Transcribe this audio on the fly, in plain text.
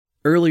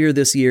Earlier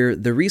this year,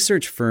 the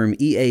research firm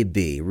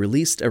EAB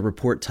released a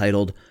report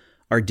titled,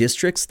 "Are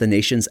Districts the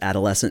Nation's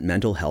Adolescent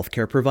Mental Health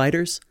Care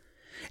Providers?"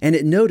 And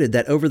it noted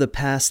that over the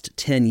past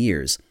 10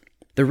 years,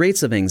 the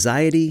rates of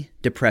anxiety,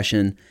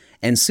 depression,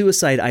 and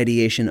suicide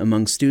ideation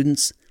among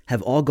students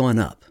have all gone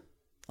up.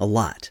 A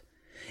lot.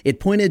 It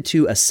pointed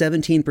to a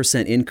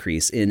 17%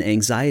 increase in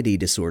anxiety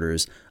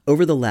disorders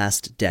over the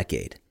last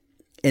decade,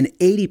 an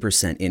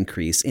 80%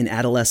 increase in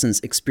adolescents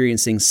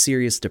experiencing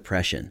serious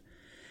depression,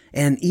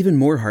 and even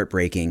more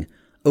heartbreaking,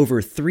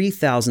 over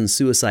 3,000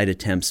 suicide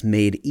attempts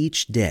made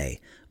each day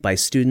by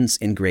students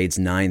in grades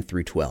 9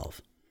 through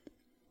 12.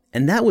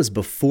 And that was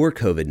before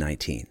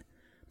COVID-19.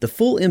 The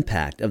full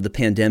impact of the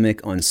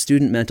pandemic on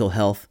student mental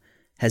health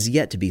has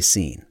yet to be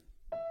seen.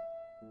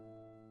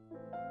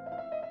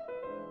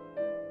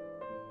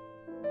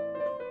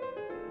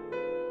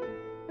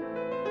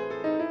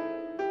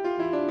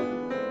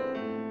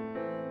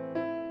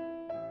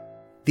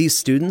 These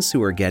students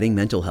who are getting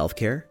mental health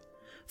care,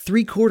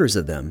 3/4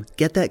 of them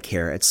get that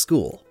care at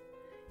school.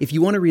 If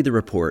you want to read the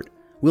report,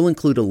 we'll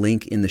include a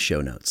link in the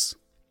show notes.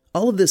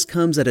 All of this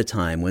comes at a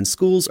time when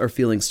schools are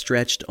feeling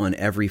stretched on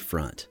every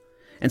front.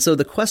 And so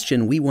the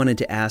question we wanted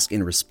to ask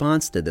in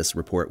response to this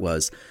report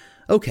was,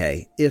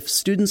 okay, if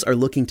students are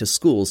looking to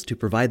schools to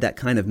provide that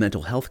kind of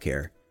mental health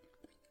care,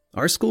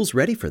 are schools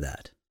ready for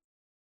that?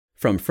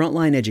 From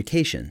Frontline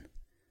Education,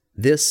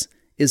 this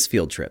is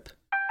Field Trip.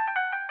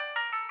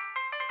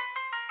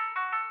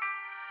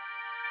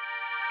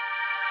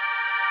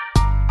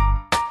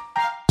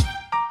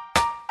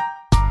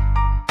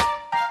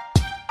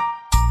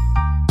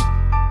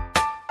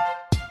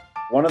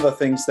 One of the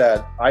things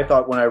that I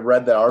thought when I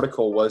read the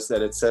article was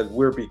that it said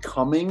we're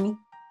becoming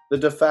the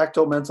de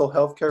facto mental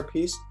health care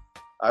piece.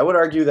 I would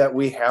argue that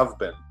we have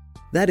been.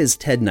 That is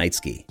Ted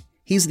Knightsky.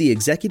 He's the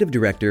executive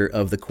director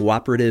of the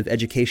Cooperative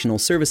Educational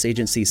Service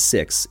Agency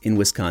 6 in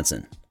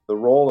Wisconsin. The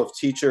role of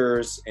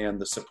teachers and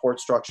the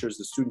support structures,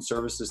 the student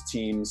services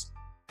teams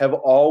have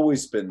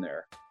always been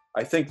there.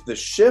 I think the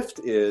shift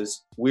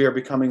is we are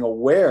becoming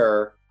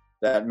aware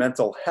that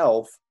mental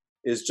health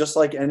is just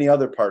like any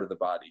other part of the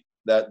body.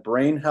 That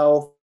brain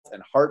health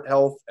and heart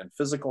health and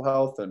physical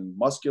health and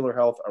muscular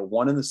health are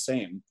one and the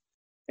same.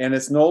 And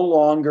it's no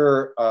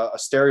longer a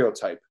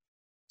stereotype.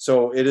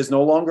 So it is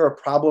no longer a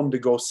problem to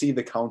go see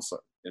the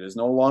counselor. It is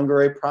no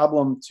longer a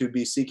problem to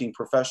be seeking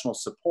professional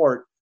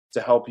support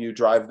to help you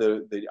drive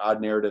the odd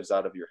narratives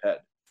out of your head.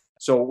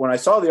 So when I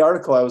saw the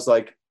article, I was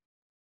like,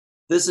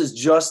 this is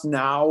just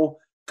now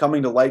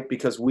coming to light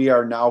because we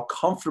are now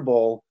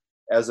comfortable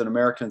as an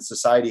American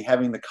society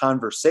having the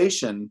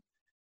conversation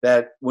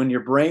that when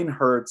your brain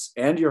hurts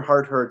and your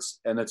heart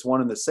hurts and it's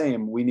one and the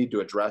same, we need to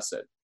address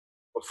it.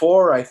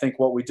 Before, I think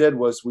what we did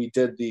was we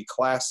did the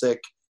classic,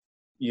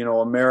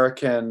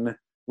 American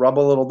rub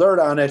a little dirt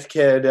on it,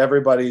 kid.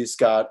 Everybody's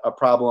got a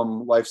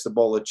problem. Life's a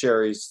bowl of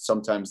cherries.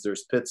 Sometimes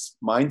there's pits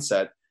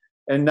mindset.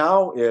 And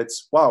now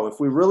it's, wow,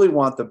 if we really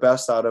want the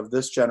best out of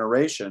this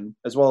generation,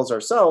 as well as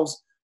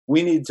ourselves,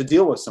 we need to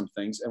deal with some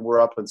things, and we're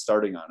up and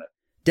starting on it.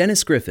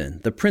 Dennis Griffin,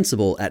 the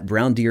principal at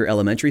Brown Deer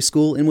Elementary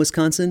School in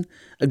Wisconsin,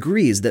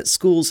 agrees that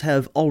schools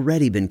have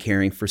already been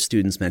caring for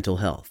students' mental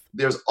health.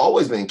 There's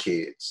always been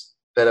kids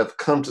that have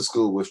come to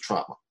school with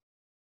trauma.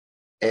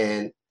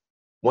 And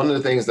one of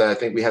the things that I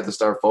think we have to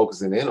start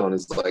focusing in on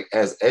is, like,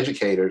 as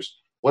educators,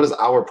 what is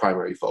our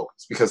primary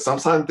focus? Because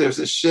sometimes there's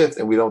a shift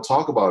and we don't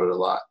talk about it a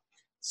lot.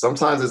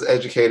 Sometimes as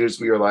educators,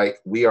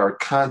 we are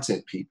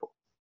content people.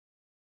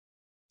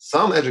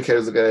 Some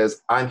educators look at it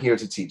as, I'm here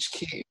to teach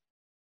kids.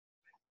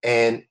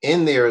 And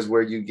in there is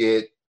where you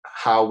get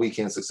how we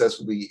can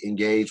successfully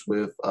engage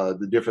with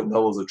the different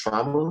levels of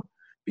trauma.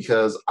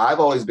 Because I've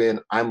always been,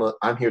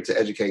 I'm here to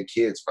educate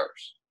kids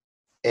first.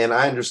 And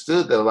I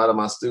understood that a lot of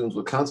my students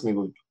would come to me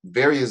with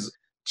various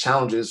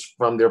challenges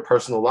from their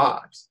personal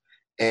lives.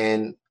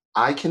 And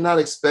I cannot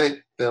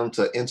expect them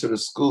to enter the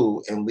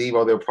school and leave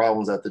all their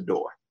problems at the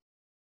door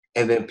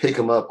and then pick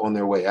them up on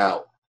their way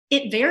out.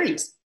 It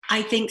varies.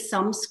 I think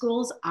some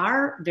schools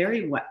are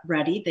very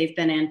ready. They've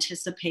been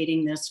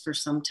anticipating this for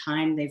some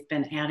time. They've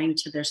been adding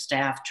to their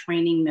staff,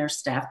 training their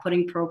staff,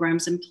 putting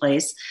programs in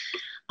place.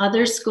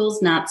 Other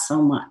schools, not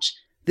so much.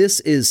 This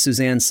is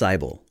Suzanne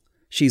Seibel.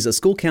 She's a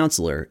school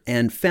counselor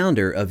and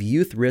founder of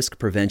Youth Risk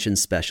Prevention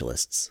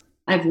Specialists.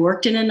 I've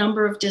worked in a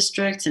number of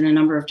districts in a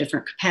number of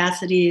different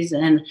capacities,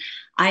 and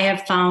I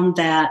have found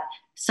that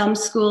some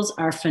schools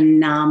are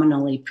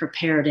phenomenally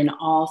prepared in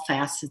all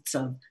facets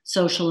of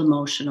social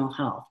emotional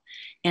health,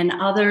 and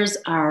others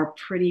are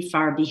pretty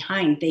far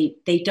behind.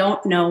 They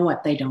don't know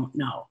what they don't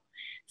know.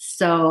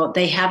 So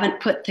they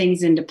haven't put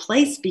things into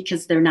place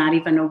because they're not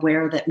even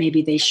aware that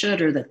maybe they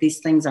should, or that these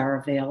things are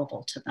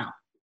available to them.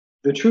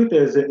 The truth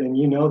is, and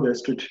you know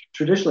this,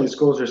 traditionally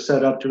schools are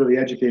set up to really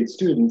educate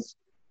students,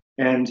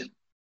 and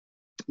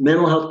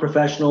mental health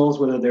professionals,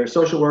 whether they're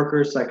social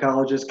workers,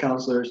 psychologists,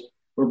 counselors,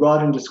 were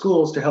brought into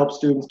schools to help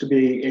students to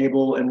be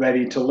able and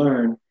ready to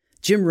learn.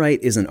 Jim Wright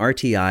is an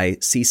RTI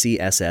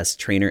CCSS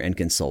trainer and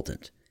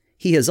consultant.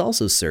 He has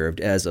also served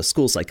as a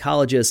school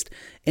psychologist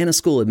and a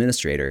school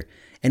administrator,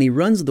 and he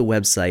runs the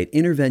website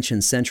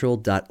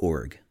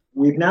interventioncentral.org.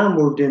 We've now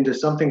moved into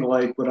something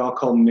like what I'll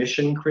call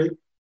mission creep.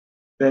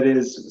 That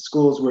is,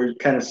 schools were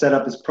kind of set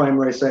up as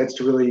primary sites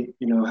to really,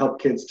 help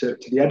kids to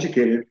be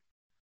educated.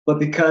 But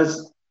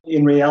because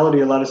in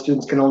reality, a lot of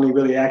students can only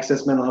really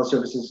access mental health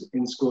services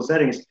in school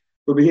settings,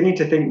 we're beginning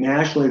to think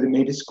nationally that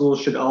maybe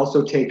schools should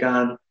also take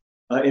on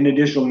an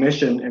additional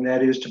mission, and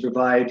that is to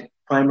provide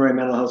primary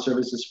mental health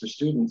services for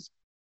students.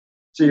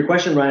 So your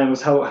question, Ryan,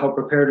 was how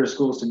prepared are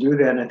schools to do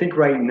that? And I think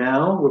right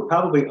now we're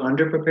probably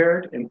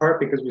underprepared, in part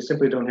because we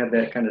simply don't have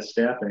that kind of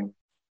staffing.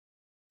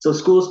 So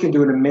schools can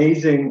do an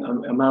amazing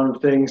amount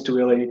of things to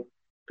really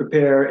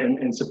prepare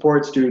and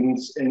support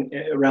students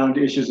around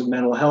issues of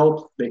mental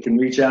health. They can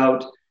reach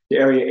out to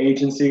area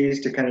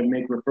agencies to kind of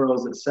make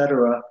referrals, et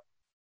cetera.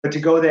 But to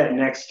go that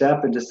next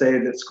step and to say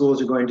that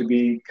schools are going to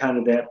be kind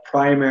of that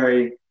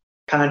primary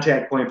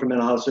contact point for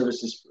mental health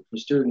services for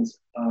students,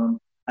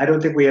 I don't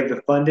think we have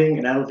the funding,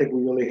 and I don't think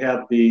we really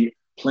have the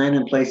plan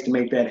in place to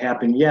make that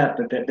happen yet,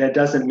 but that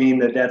doesn't mean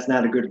that that's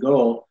not a good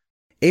goal.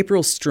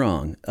 April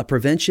Strong, a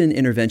prevention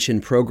intervention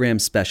program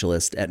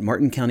specialist at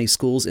Martin County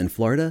Schools in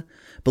Florida,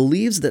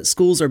 believes that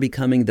schools are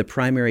becoming the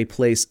primary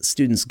place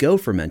students go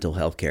for mental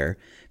health care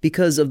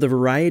because of the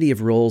variety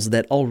of roles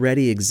that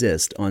already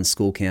exist on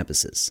school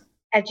campuses.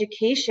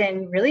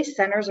 Education really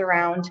centers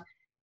around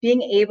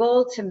being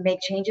able to make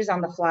changes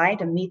on the fly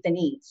to meet the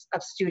needs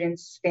of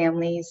students,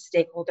 families,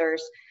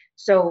 stakeholders.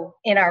 So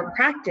in our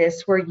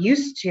practice, we're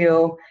used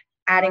to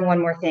adding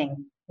one more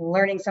thing,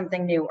 learning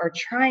something new, or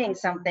trying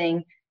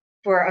something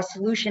for a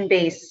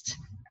solution-based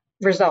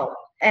result.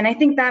 And I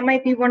think that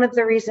might be one of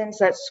the reasons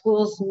that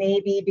schools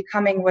may be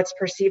becoming what's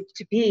perceived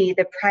to be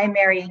the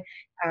primary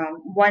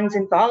ones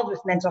involved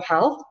with mental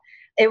health.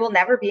 It will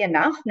never be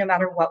enough, no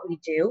matter what we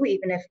do,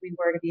 even if we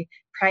were to be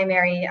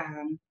primary.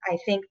 I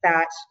think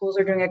that schools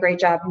are doing a great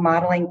job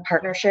modeling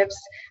partnerships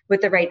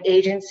with the right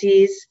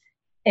agencies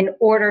in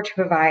order to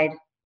provide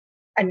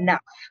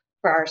enough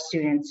for our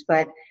students.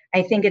 But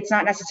I think it's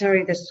not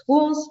necessarily the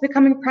schools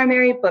becoming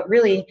primary, but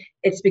really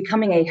it's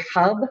becoming a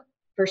hub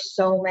for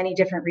so many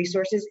different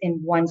resources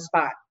in one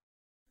spot.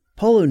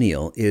 Paul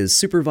O'Neill is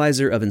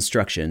supervisor of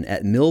instruction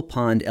at Mill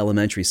Pond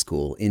Elementary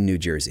School in New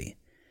Jersey.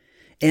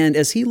 And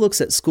as he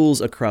looks at schools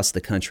across the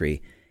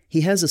country,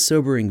 he has a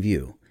sobering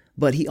view,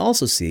 but he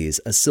also sees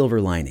a silver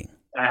lining.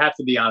 I have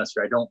to be honest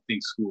here, I don't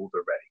think schools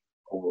are ready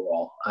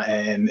overall.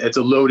 And it's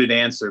a loaded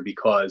answer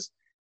because,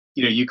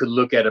 you could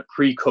look at a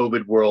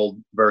pre-COVID world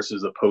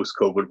versus a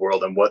post-COVID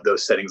world and what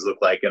those settings look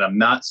like. And I'm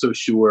not so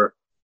sure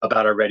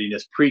about our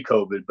readiness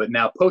pre-COVID, but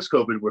now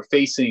post-COVID, we're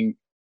facing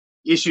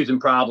issues and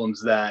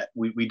problems that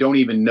we don't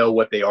even know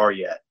what they are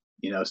yet.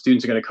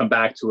 Students are going to come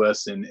back to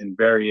us in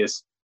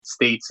various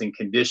states and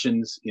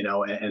conditions,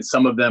 and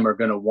some of them are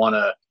going to want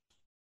to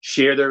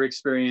share their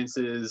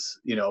experiences,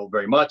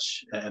 very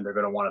much, and they're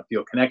going to want to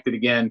feel connected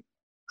again.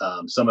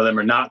 Some of them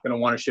are not going to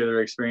want to share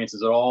their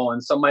experiences at all,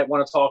 and some might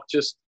want to talk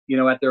just,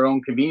 at their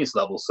own convenience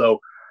level. So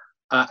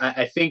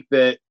I think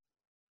that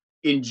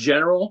in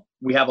general,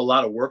 we have a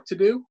lot of work to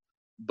do,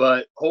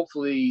 but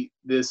hopefully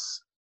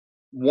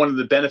one of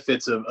the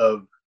benefits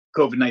of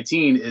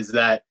COVID-19 is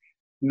that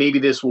maybe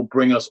this will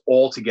bring us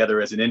all together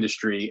as an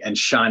industry and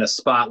shine a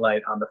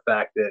spotlight on the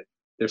fact that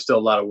there's still a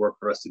lot of work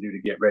for us to do to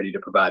get ready to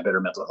provide better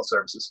mental health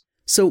services.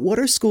 So what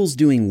are schools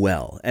doing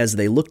well as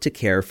they look to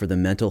care for the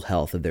mental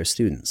health of their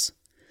students?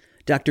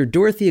 Dr.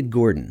 Dorothea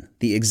Gordon,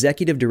 the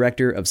Executive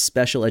Director of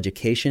Special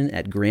Education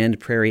at Grand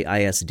Prairie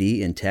ISD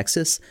in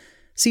Texas,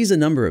 sees a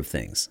number of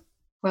things.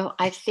 Well,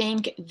 I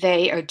think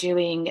they are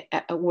doing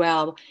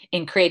well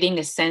in creating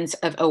a sense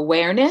of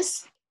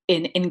awareness,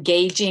 in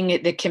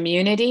engaging the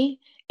community,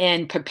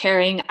 and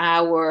preparing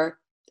our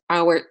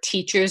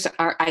teachers,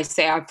 our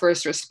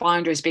first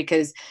responders,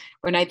 because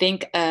when I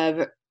think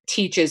of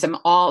teachers, I'm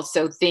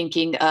also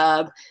thinking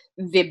of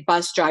the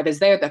bus drivers.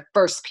 They're the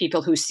first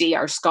people who see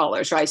our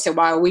scholars, right? So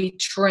are we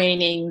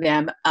training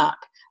them up?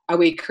 Are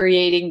we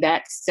creating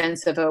that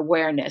sense of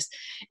awareness?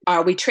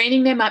 Are we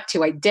training them up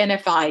to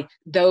identify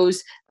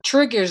those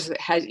triggers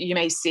that you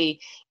may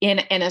see in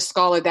a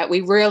scholar that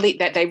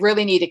they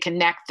really need to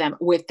connect them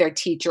with their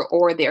teacher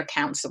or their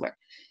counselor?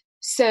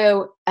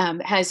 So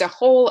as a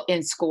whole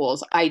in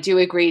schools, I do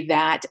agree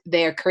that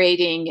they're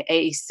creating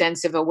a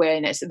sense of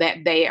awareness,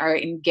 that they are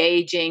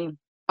engaging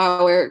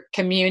our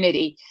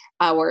community,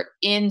 our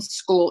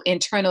in-school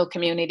internal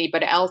community,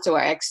 but also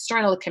our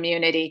external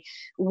community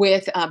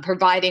with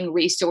providing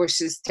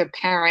resources to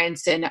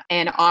parents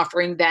and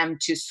offering them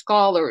to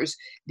scholars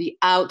the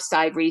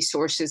outside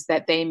resources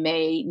that they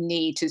may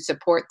need to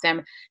support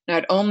them,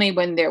 not only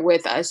when they're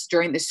with us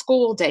during the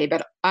school day,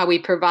 but are we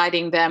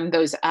providing them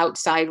those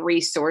outside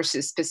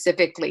resources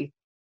specifically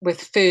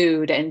with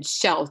food and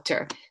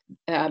shelter,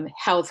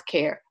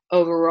 healthcare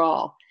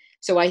overall.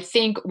 So I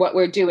think what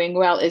we're doing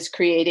well is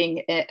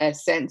creating a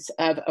sense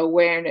of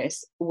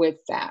awareness with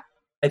that.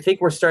 I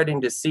think we're starting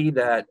to see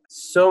that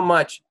so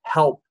much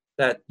help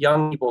that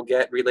young people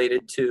get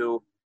related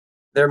to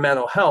their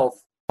mental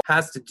health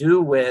has to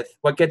do with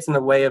what gets in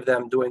the way of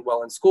them doing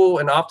well in school.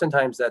 And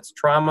oftentimes that's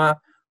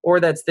trauma or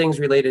that's things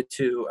related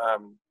to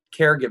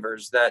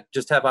caregivers that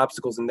just have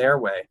obstacles in their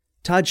way.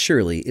 Todd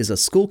Shirley is a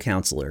school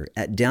counselor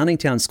at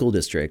Downingtown School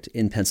District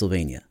in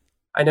Pennsylvania.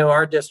 I know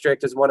our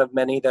district is one of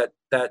many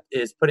that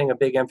is putting a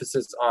big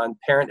emphasis on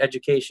parent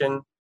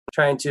education,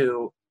 trying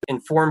to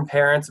inform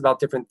parents about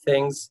different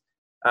things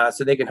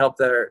so they can help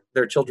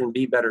their children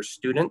be better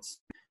students.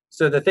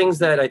 So the things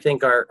that I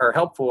think are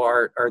helpful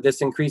are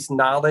this increased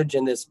knowledge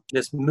and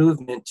this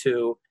movement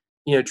to,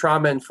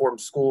 trauma-informed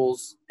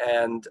schools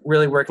and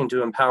really working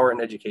to empower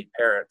and educate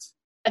parents.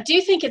 I do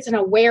think it's an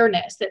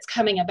awareness that's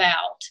coming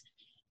about,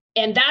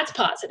 and that's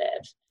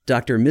positive.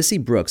 Dr. Missy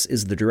Brooks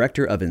is the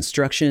Director of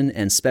Instruction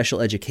and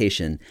Special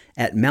Education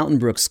at Mountain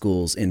Brook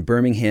Schools in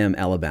Birmingham,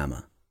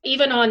 Alabama.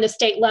 Even on the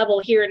state level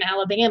here in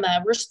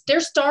Alabama, they're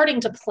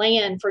starting to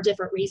plan for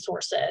different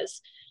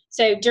resources.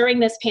 So during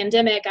this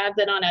pandemic, I've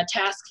been on a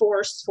task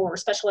force for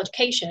special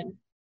education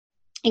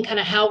and kind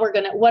of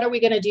what are we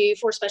going to do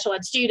for special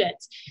ed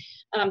students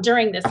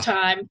during this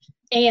time.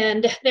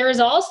 And there is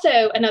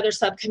also another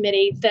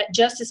subcommittee that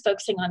just is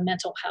focusing on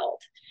mental health.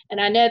 And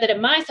I know that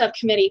in my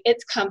subcommittee,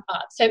 it's come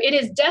up. So it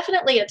is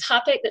definitely a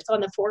topic that's on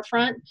the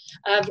forefront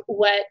of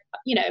what,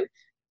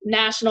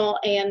 national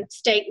and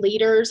state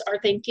leaders are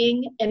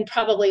thinking, and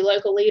probably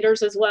local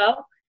leaders as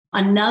well.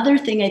 Another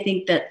thing I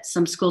think that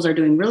some schools are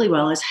doing really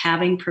well is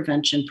having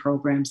prevention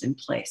programs in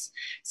place.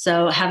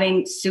 So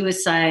having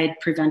suicide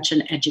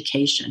prevention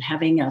education,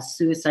 having a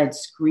suicide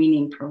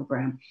screening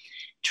program,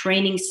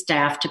 training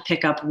staff to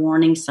pick up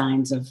warning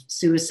signs of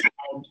suicide,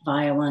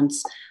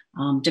 violence,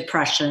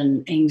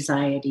 depression,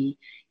 anxiety,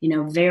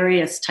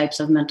 various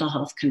types of mental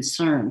health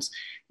concerns,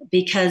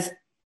 because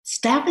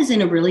staff is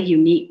in a really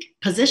unique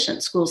position.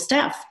 School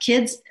staff,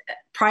 kids,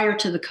 prior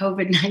to the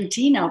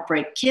COVID-19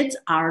 outbreak, kids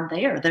are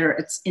there.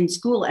 It's in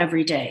school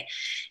every day.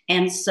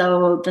 And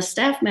so the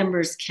staff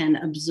members can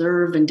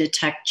observe and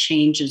detect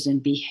changes in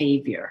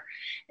behavior,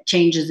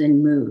 changes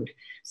in mood.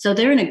 So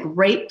they're in a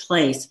great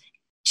place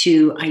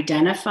to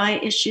identify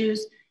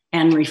issues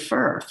and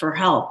refer for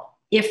help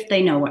if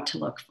they know what to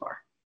look for.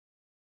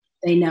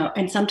 They know,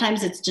 and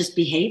sometimes it's just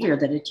behavior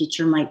that a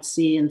teacher might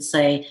see and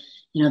say,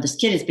 this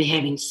kid is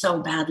behaving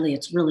so badly,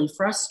 it's really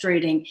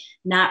frustrating,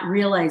 not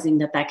realizing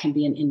that can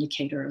be an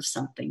indicator of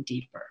something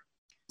deeper.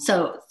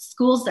 So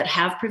schools that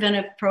have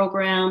preventive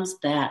programs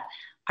that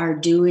are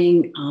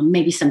doing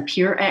maybe some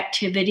peer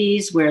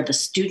activities where the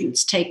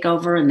students take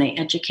over and they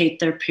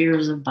educate their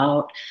peers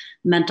about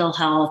mental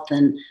health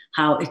and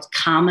how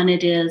common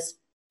it is,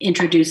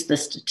 introduce the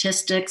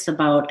statistics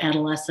about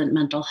adolescent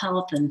mental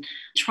health, and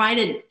try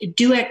to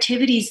do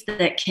activities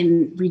that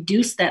can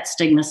reduce that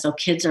stigma so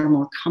kids are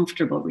more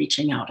comfortable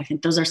reaching out. I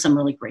think those are some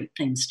really great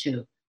things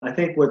too. I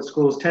think what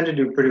schools tend to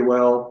do pretty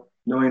well,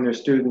 knowing their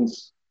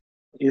students,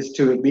 is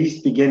to at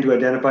least begin to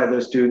identify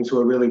those students who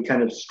are really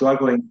kind of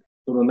struggling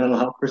from a mental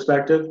health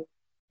perspective,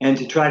 and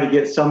to try to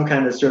get some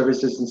kind of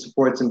services and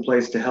supports in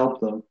place to help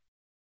them.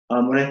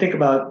 When I think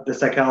about the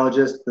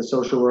psychologist, the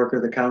social worker,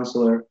 the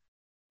counselor,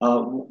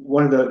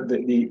 one of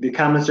the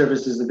common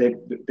services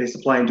that they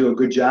supply and do a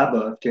good job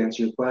of, to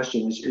answer your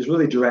question, is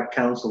really direct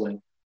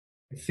counseling.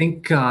 I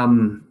think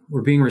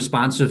we're being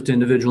responsive to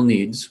individual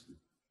needs,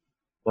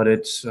 but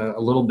it's a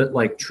little bit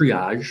like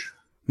triage.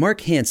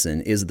 Mark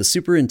Hansen is the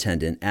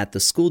superintendent at the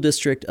school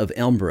district of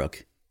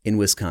Elmbrook in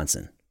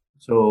Wisconsin.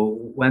 So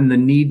when the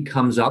need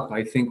comes up,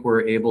 I think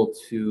we're able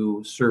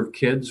to serve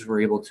kids.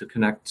 We're able to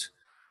connect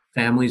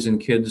families and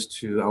kids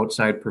to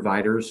outside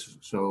providers.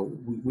 So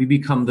we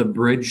become the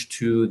bridge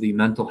to the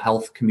mental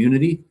health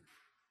community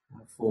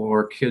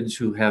for kids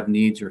who have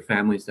needs or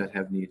families that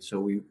have needs.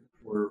 So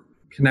we're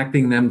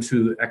connecting them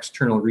to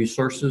external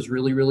resources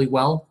really, really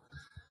well.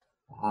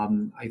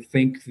 I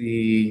think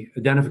the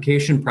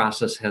identification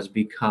process has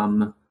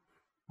become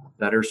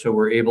better, so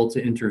we're able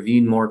to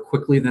intervene more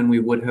quickly than we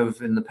would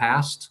have in the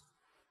past.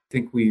 I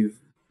think we've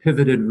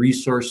pivoted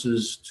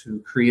resources to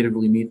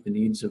creatively meet the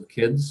needs of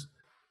kids,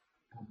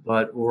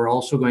 but we're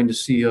also going to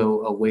see a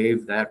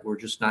wave that we're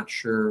just not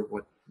sure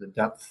what the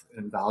depth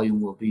and volume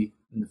will be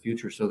in the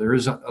future. So there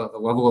is a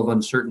level of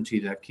uncertainty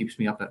that keeps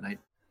me up at night.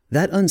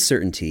 That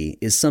uncertainty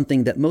is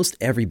something that most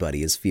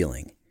everybody is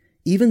feeling.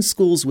 Even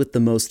schools with the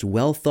most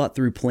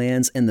well-thought-through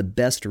plans and the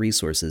best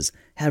resources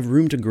have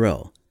room to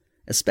grow,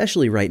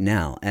 especially right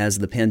now as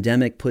the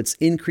pandemic puts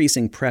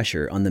increasing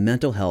pressure on the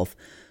mental health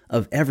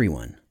of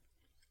everyone.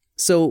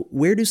 So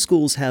where do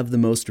schools have the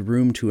most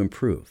room to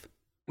improve?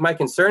 My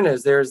concern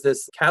is there's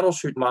this cattle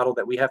chute model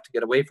that we have to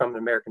get away from in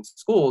American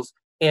schools.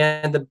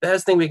 And the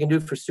best thing we can do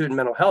for student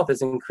mental health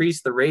is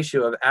increase the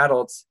ratio of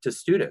adults to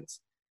students.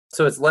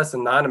 So it's less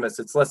anonymous,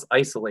 it's less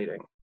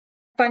isolating.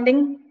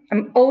 Funding.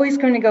 I'm always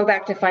going to go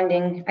back to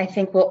funding. I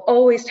think we'll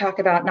always talk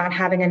about not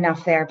having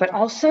enough there, but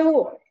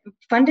also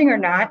funding or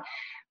not,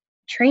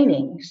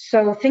 training.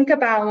 So think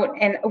about,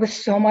 and with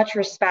so much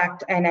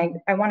respect, and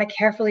I want to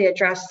carefully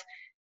address,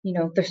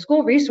 the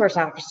school resource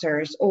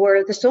officers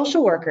or the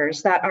social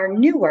workers that are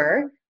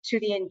newer to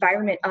the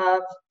environment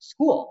of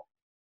school.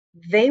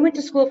 they went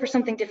to school for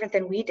something different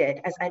than we did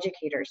as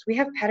educators. We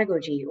have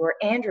pedagogy or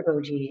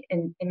andragogy.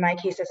 In my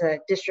case, as a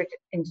district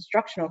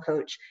instructional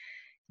coach,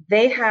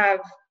 they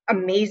have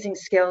amazing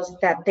skills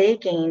that they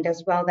gained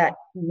as well that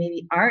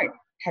maybe aren't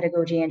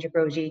pedagogy,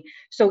 andragogy.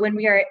 So when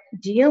we are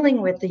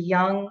dealing with the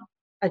young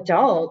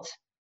adult,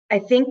 I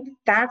think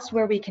that's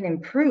where we can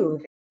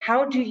improve.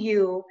 How do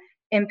you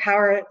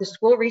empower the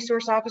school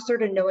resource officer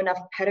to know enough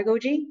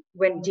pedagogy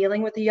when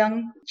dealing with a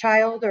young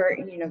child or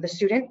the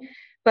student,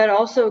 but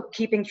also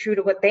keeping true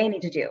to what they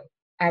need to do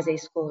as a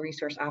school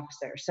resource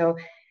officer? So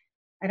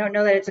I don't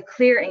know that it's a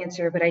clear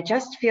answer, but I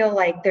just feel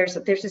like there's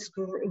this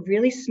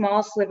really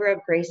small sliver of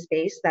gray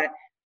space that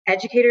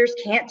educators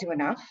can't do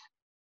enough,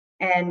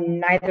 and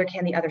neither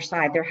can the other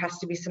side. There has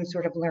to be some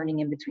sort of learning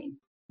in between.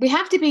 We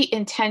have to be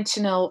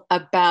intentional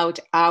about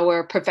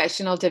our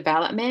professional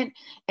development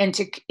and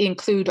to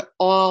include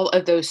all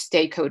of those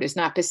stakeholders,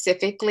 not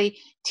specifically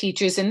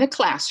teachers in the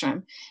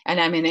classroom. And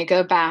I'm going to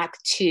go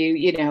back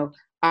to,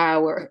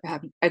 our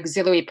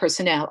auxiliary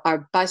personnel,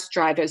 our bus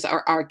drivers,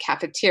 our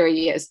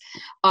cafeterias,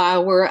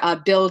 our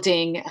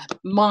building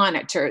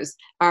monitors,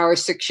 our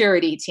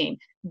security team.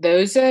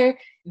 Those are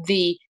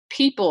the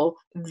people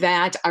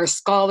that our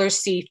scholars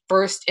see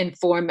first and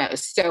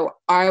foremost. So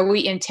are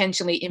we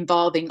intentionally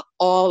involving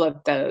all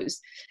of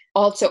those?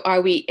 Also, are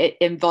we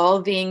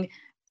involving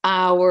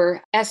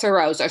our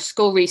SROs, our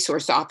school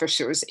resource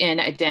officers,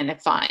 in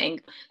identifying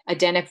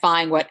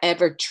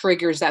whatever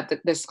triggers that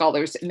the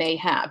scholars may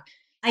have?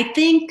 I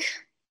think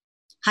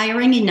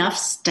hiring enough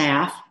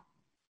staff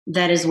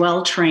that is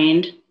well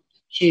trained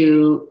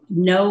to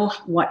know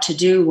what to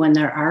do when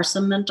there are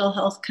some mental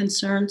health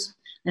concerns,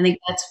 I think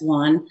that's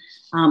one.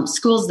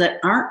 Schools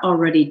that aren't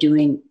already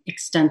doing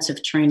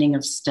extensive training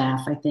of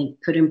staff, I think,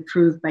 could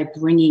improve by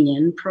bringing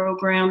in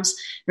programs,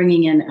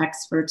 bringing in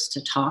experts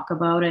to talk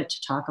about it,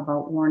 to talk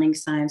about warning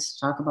signs, to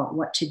talk about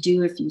what to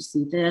do if you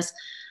see this,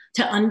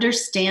 to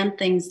understand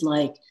things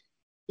like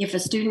if a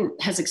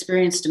student has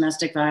experienced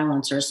domestic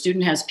violence or a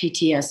student has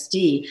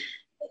PTSD,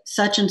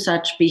 such and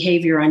such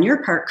behavior on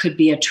your part could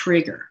be a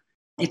trigger.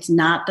 It's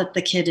not that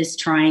the kid is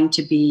trying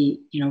to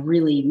be,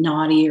 really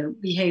naughty or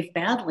behave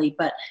badly,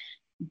 but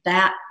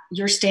that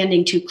you're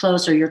standing too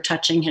close or you're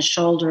touching his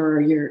shoulder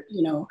or you're,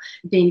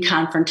 being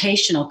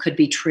confrontational could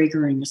be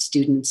triggering a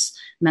student's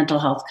mental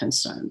health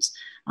concerns.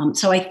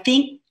 So I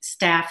think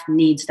staff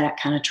needs that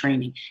kind of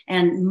training.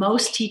 And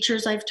most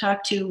teachers I've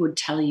talked to would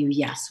tell you,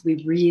 yes,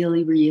 we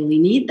really, really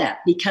need that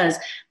because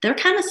they're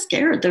kind of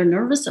scared. They're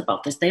nervous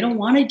about this. They don't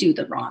want to do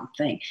the wrong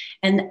thing.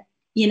 And,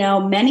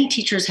 many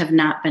teachers have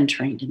not been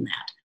trained in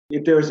that.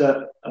 If there's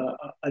a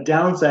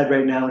downside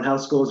right now in how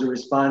schools are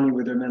responding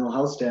with their mental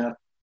health staff,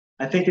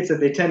 I think it's that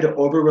they tend to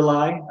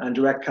over-rely on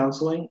direct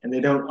counseling and they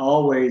don't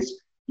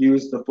always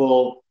use the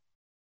full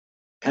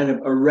kind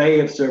of array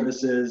of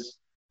services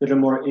that are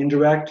more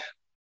indirect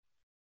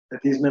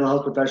that these mental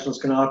health professionals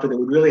can offer that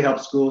would really help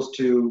schools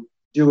to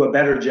do a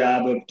better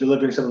job of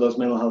delivering some of those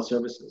mental health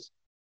services.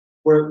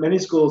 Where many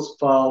schools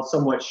fall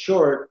somewhat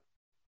short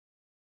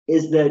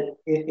is that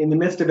in the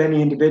midst of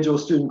any individual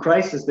student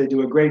crisis, they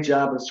do a great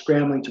job of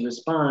scrambling to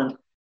respond,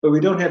 but we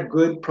don't have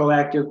good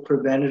proactive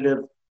preventative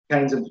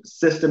kinds of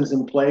systems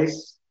in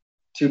place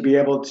to be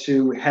able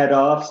to head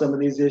off some of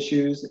these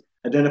issues,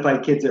 identify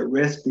kids at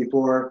risk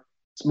before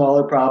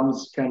smaller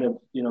problems kind of,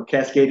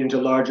 cascade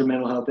into larger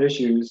mental health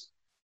issues.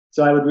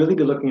 So I would really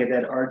be looking at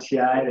that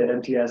RTI,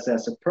 that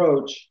MTSS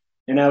approach,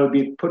 and I would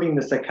be putting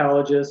the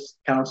psychologists,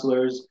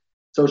 counselors,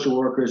 social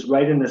workers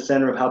right in the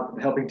center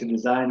of helping to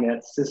design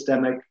that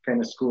systemic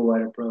kind of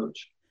school-wide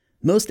approach.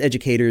 Most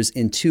educators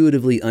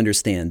intuitively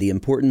understand the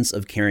importance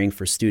of caring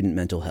for student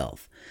mental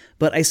health,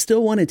 but I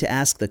still wanted to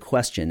ask the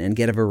question and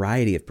get a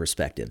variety of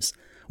perspectives.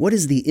 What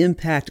is the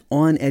impact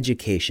on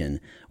education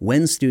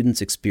when students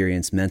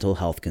experience mental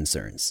health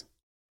concerns?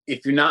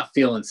 If you're not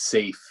feeling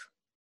safe,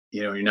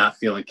 you're not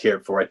feeling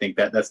cared for, I think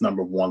that's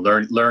number one.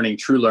 Learning,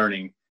 true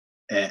learning,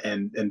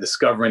 and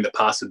discovering the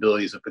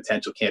possibilities of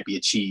potential can't be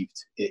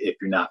achieved if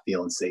you're not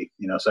feeling safe.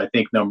 So I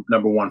think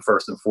number one,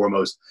 first and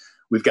foremost,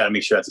 we've got to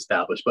make sure that's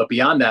established. But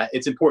beyond that,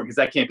 it's important because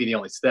that can't be the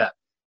only step.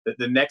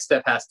 The next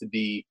step has to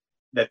be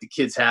that the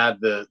kids have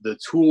the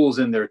tools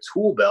in their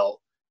tool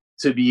belt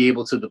to be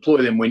able to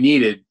deploy them when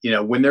needed,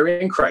 when they're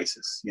in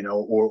crisis,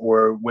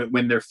 or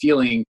when they're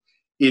feeling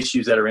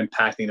issues that are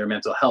impacting their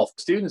mental health.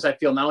 Students, I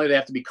feel, not only do they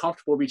have to be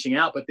comfortable reaching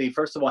out, but they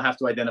first of all have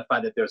to identify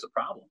that there's a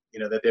problem,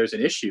 that there's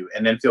an issue,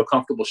 and then feel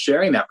comfortable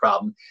sharing that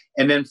problem.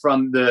 And then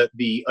from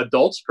the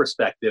adults'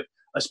 perspective,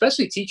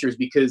 especially teachers,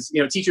 because,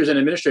 teachers and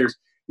administrators,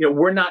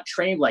 we're not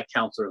trained like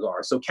counselors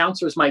are. So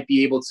counselors might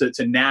be able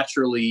to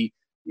naturally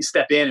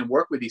step in and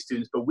work with these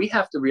students, but we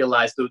have to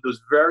realize those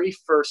very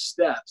first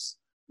steps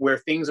where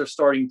things are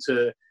starting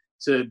to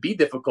be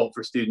difficult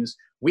for students,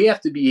 we have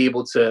to be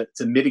able to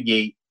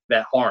mitigate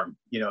that harm,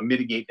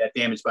 mitigate that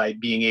damage by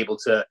being able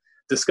to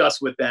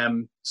discuss with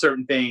them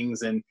certain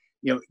things and,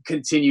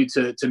 continue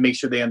to make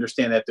sure they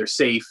understand that they're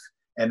safe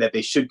and that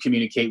they should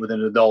communicate with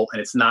an adult, and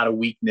it's not a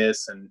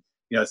weakness, and,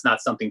 it's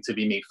not something to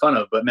be made fun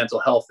of. But mental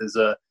health is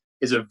a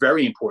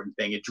very important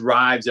thing. It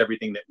drives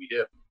everything that we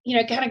do.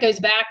 kind of goes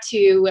back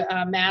to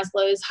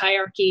Maslow's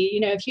hierarchy.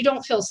 If you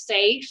don't feel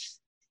safe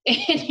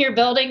in your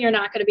building, you're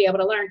not going to be able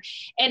to learn.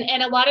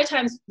 And a lot of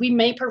times we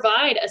may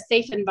provide a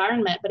safe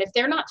environment, but if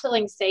they're not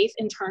feeling safe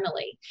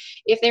internally,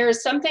 if there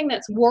is something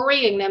that's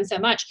worrying them so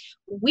much,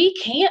 we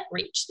can't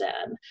reach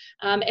them.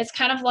 It's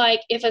kind of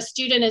like if a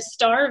student is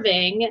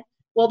starving,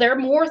 well, they're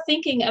more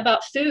thinking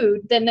about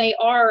food than they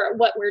are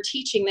what we're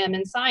teaching them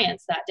in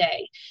science that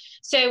day.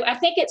 So I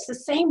think it's the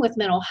same with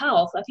mental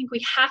health. I think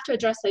we have to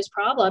address those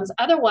problems.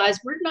 Otherwise,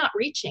 we're not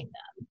reaching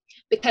them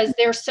because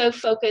they're so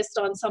focused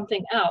on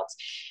something else.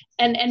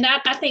 And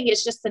that, I think,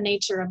 is just the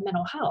nature of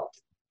mental health.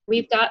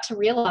 We've got to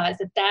realize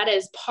that that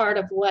is part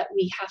of what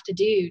we have to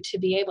do to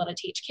be able to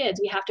teach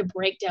kids. We have to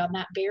break down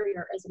that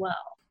barrier as well.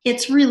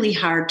 It's really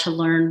hard to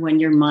learn when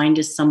your mind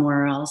is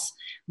somewhere else,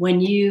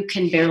 when you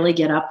can barely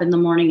get up in the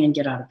morning and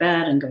get out of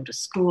bed and go to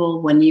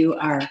school, when you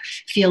are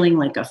feeling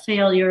like a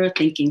failure,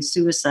 thinking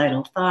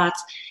suicidal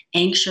thoughts,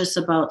 anxious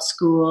about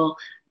school,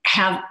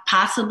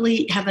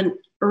 possibly have an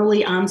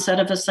early onset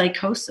of a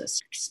psychosis.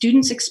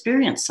 Students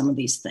experience some of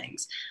these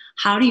things.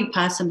 How do you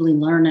possibly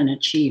learn and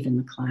achieve in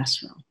the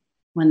classroom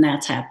when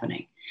that's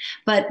happening?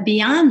 But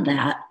beyond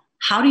that,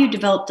 how do you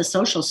develop the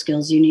social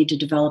skills you need to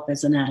develop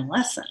as an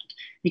adolescent?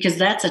 Because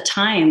that's a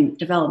time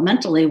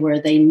developmentally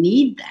where they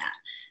need that.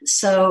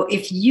 So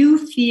if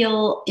you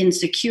feel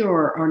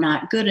insecure or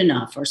not good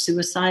enough or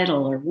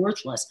suicidal or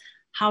worthless,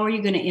 how are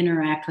you going to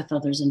interact with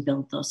others and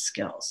build those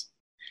skills?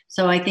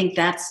 So I think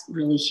that's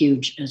really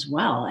huge as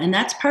well. And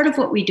that's part of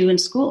what we do in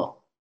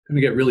school. I'm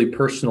going to get really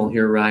personal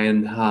here,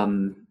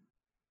 Ryan.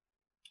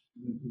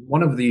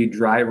 One of the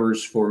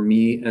drivers for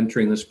me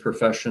entering this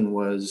profession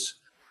was,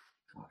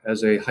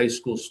 as a high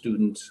school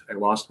student, I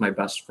lost my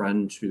best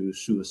friend to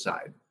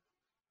suicide.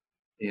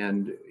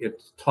 And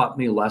it taught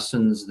me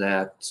lessons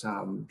that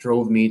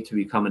drove me to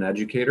become an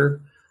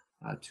educator,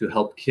 to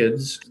help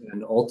kids.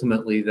 And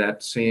ultimately,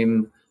 that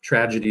same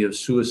tragedy of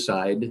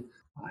suicide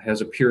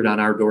has appeared on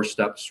our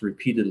doorsteps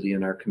repeatedly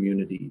in our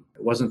community.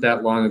 It wasn't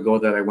that long ago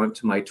that I went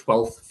to my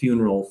 12th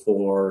funeral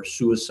for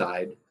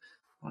suicide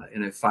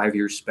in a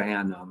 5-year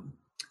span.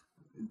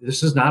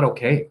 This is not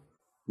okay.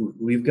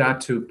 We've got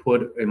to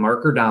put a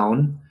marker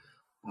down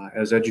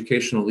as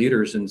educational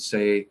leaders and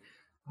say,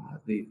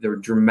 the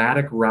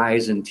dramatic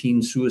rise in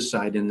teen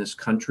suicide in this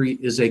country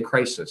is a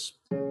crisis.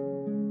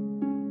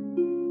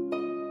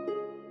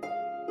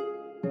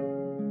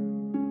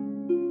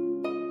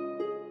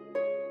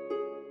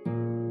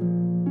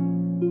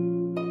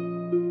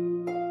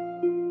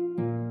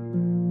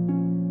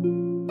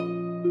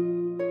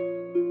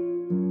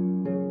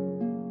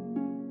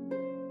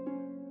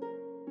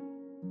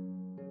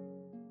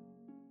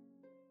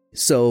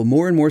 So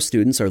more and more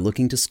students are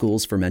looking to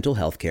schools for mental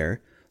health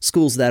care,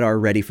 schools that are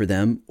ready for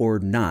them or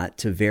not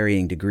to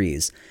varying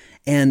degrees.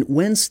 And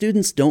when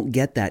students don't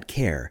get that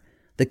care,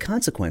 the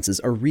consequences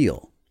are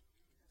real.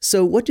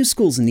 So what do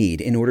schools need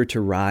in order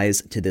to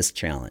rise to this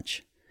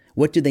challenge?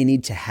 What do they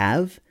need to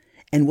have?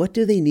 And what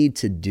do they need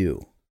to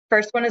do?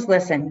 First one is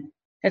listen.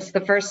 It's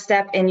the first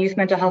step in youth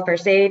mental health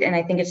first aid, and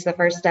I think it's the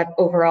first step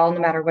overall, no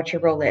matter what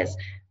your role is.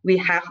 We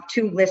have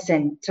to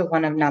listen to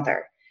one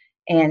another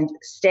and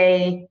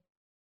stay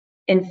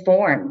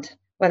informed,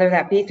 whether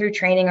that be through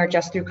training or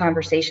just through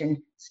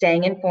conversation,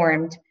 staying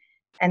informed,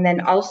 and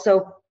then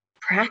also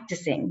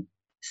practicing,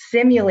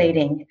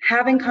 simulating,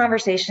 having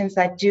conversations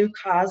that do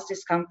cause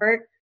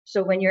discomfort.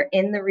 So when you're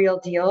in the real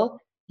deal,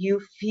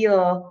 you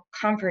feel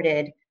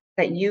comforted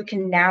that you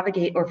can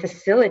navigate or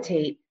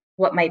facilitate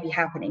what might be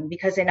happening.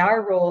 Because in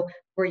our role,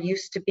 we're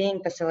used to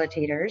being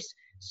facilitators.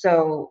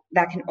 So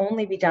that can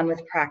only be done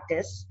with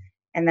practice.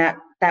 And that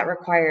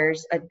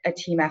requires a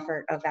team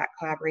effort of that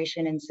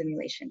collaboration and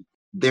simulation.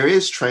 There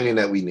is training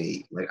that we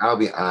need, like I'll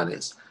be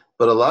honest,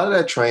 but a lot of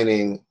that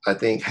training I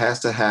think has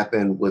to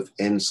happen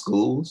within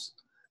schools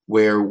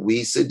where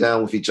we sit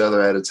down with each other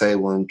at a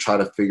table and try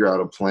to figure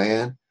out a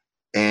plan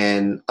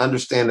and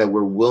understand that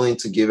we're willing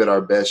to give it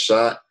our best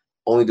shot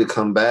only to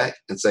come back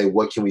and say,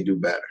 what can we do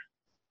better?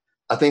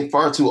 I think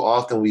far too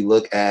often we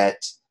look at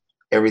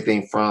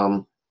everything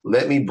from,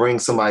 let me bring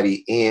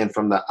somebody in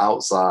from the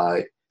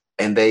outside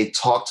and they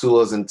talk to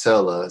us and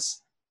tell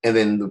us, and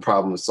then the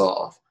problem is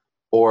solved.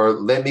 Or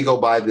let me go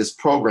buy this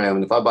program.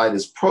 And if I buy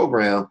this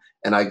program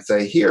and I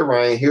say, here,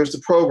 Ryan, here's the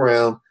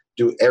program,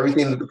 do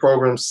everything that the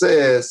program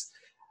says,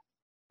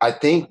 I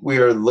think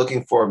we're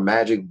looking for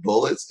magic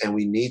bullets, and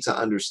we need to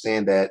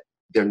understand that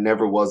there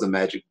never was a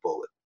magic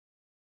bullet.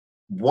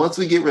 Once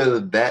we get rid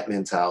of that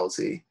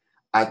mentality,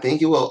 I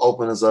think it will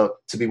open us up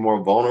to be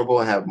more vulnerable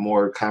and have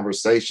more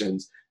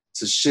conversations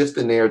to shift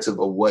the narrative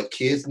of what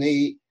kids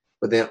need,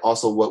 but then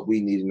also what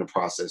we need in the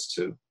process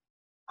too.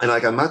 And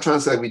like, I'm not trying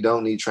to say we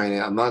don't need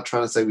training. I'm not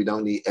trying to say we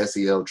don't need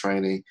SEL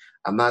training.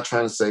 I'm not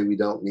trying to say we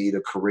don't need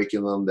a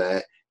curriculum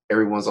that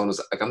everyone's on this.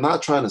 Like, I'm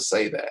not trying to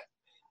say that.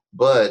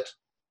 But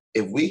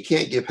if we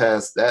can't get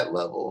past that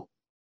level,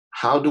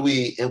 how do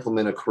we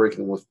implement a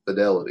curriculum with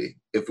fidelity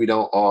if we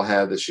don't all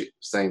have the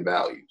same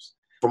values?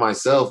 For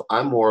myself,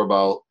 I'm more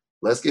about,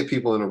 let's get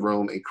people in a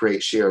room and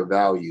create shared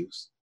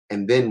values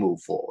and then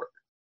move forward.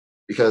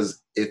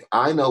 Because if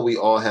I know we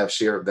all have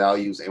shared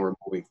values and we're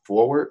moving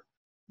forward,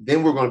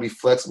 then we're going to be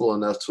flexible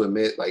enough to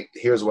admit, like,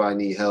 here's where I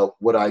need help.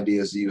 What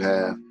ideas do you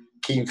have?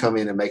 Can you come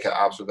in and make an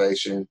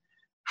observation?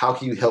 How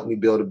can you help me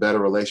build a better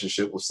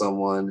relationship with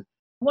someone?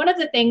 One of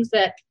the things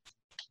that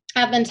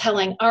I've been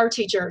telling our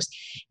teachers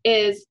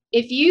is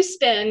if you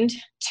spend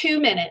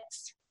 2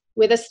 minutes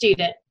with a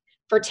student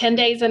for 10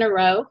 days in a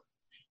row,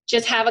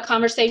 just have a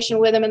conversation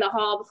with them in the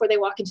hall before they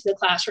walk into the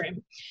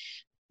classroom,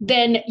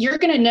 then you're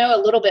going to know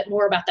a little bit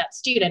more about that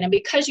student. And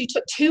because you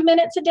took 2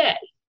 minutes a day,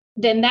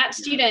 then that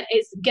student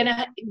is going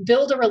to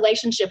build a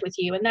relationship with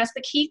you. And that's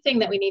the key thing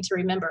that we need to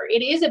remember.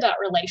 It is about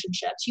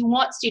relationships. You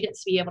want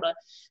students to be able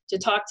to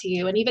talk to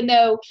you. And even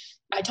though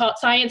I taught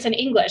science and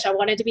English, I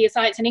wanted to be a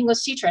science and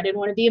English teacher. I didn't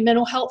want to be a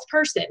mental health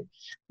person.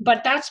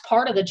 But that's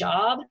part of the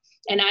job.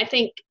 And I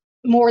think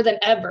more than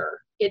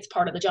ever, it's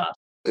part of the job.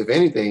 If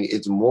anything,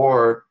 it's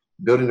more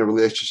building a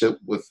relationship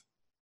with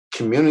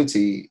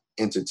community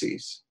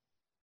entities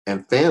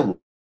and family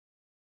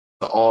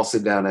to all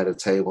sit down at a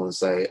table and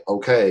say,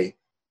 okay,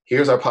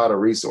 here's our pot of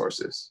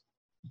resources.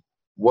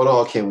 What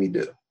all can we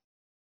do?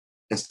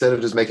 Instead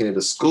of just making it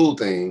a school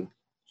thing,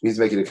 we need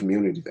to make it a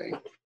community thing.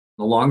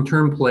 The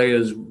long-term play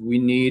is we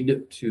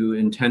need to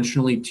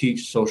intentionally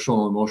teach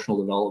social and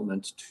emotional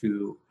development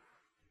to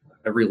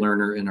every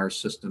learner in our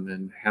system,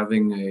 and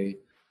having a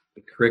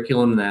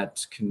curriculum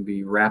that can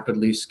be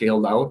rapidly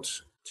scaled out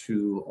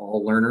to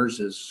all learners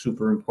is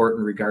super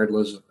important,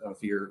 regardless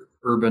of your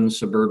urban,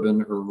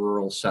 suburban, or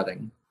rural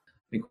setting.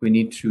 I think we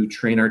need to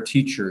train our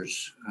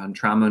teachers on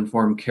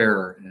trauma-informed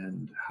care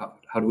and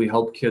how do we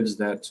help kids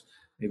that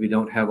maybe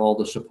don't have all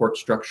the support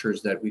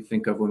structures that we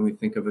think of when we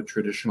think of a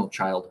traditional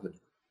childhood.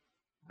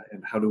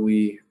 And how do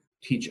we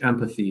teach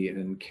empathy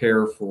and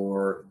care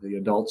for the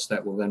adults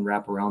that will then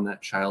wrap around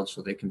that child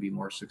so they can be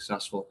more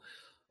successful.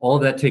 All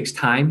of that takes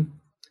time.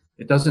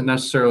 It doesn't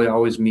necessarily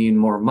always mean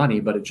more money,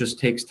 but it just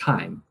takes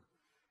time.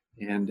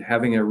 And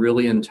having a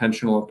really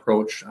intentional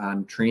approach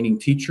on training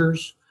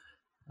teachers,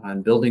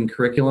 on building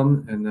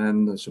curriculum, and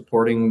then the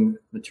supporting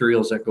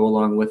materials that go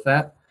along with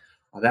that,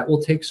 that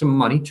will take some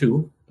money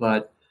too,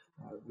 but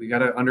we got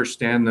to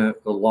understand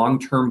that the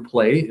long-term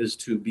play is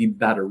to be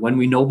better. When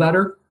we know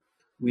better,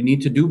 we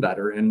need to do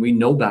better. And we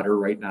know better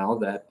right now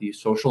that the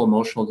social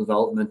emotional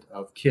development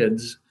of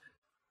kids,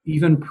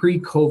 even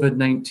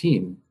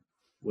pre-COVID-19,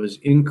 was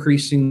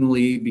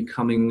increasingly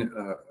becoming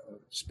a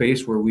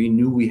space where we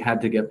knew we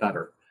had to get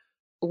better.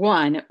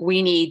 One,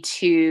 we need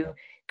to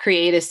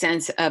create a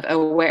sense of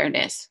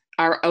awareness,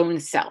 our own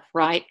self,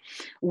 right?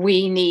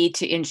 We need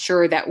to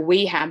ensure that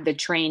we have the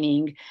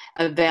training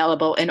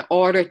available in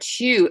order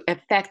to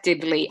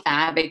effectively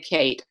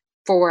advocate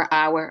for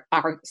our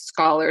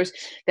scholars,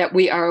 that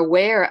we are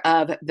aware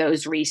of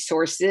those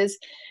resources.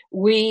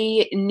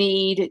 We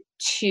need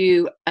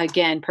to,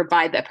 again,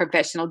 provide that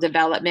professional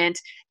development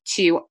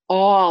to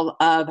all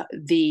of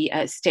the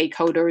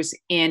stakeholders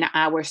in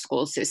our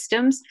school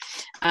systems,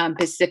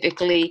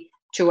 specifically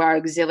to our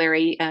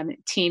auxiliary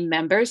team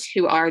members,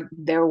 who are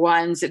the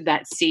ones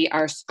that see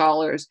our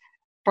scholars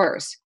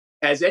first.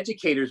 As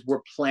educators,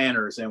 we're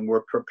planners and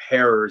we're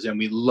preparers, and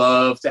we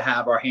love to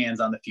have our hands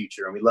on the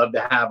future, and we love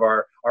to have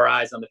our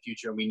eyes on the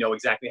future, and we know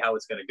exactly how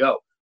it's going to go.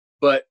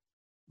 But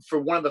for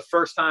one of the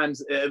first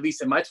times, at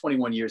least in my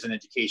 21 years in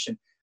education,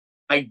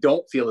 I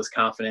don't feel as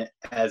confident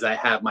as I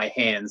have my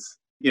hands,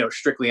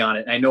 strictly on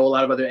it. And I know a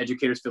lot of other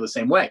educators feel the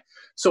same way.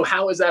 So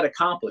how is that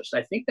accomplished?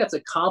 I think that's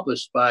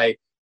accomplished by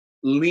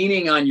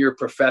leaning on your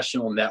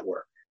professional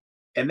network.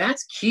 And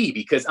that's key,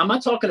 because I'm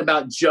not talking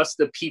about just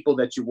the people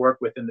that you work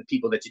with and the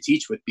people that you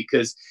teach with,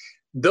 because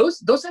those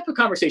type of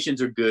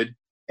conversations are good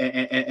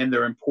and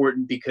they're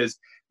important, because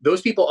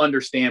those people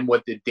understand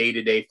what the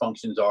day-to-day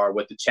functions are,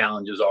 what the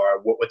challenges are,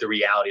 what the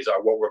realities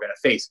are, what we're going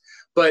to face.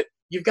 But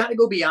you've got to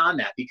go beyond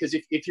that, because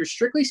if you're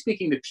strictly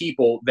speaking to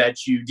people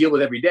that you deal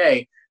with every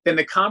day, then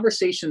the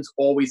conversations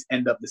always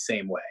end up the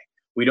same way.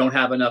 We don't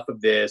have enough of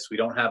this. We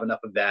don't have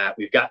enough of that.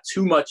 We've got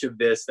too much of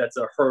this. That's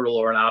a hurdle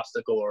or an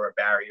obstacle or a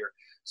barrier.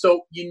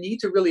 So you need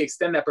to really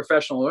extend that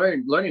professional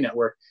learning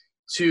network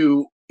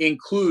to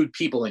include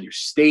people in your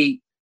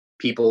state,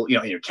 people,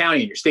 in your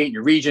county, in your state, in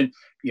your region,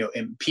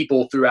 and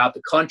people throughout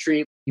the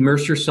country.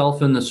 Immerse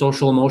yourself in the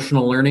social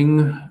emotional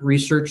learning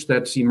research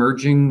that's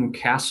emerging.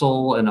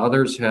 CASEL and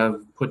others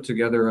have put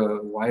together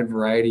a wide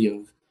variety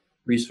of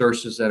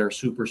resources that are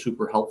super,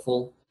 super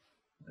helpful.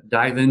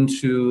 Dive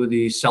into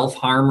the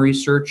self-harm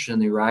research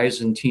and the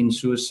rise in teen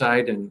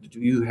suicide. And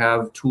do you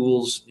have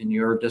tools in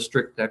your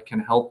district that can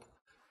help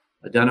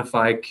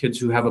identify kids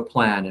who have a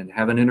plan and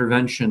have an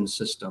intervention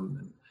system?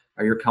 And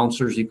are your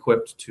counselors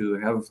equipped to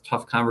have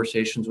tough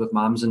conversations with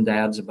moms and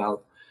dads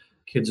about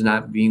kids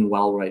not being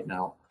well right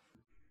now?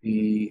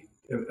 The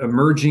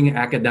emerging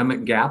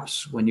academic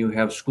gaps when you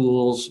have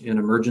schools in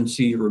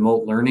emergency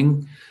remote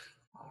learning.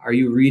 Are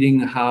you reading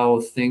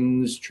how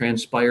things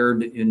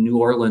transpired in New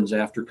Orleans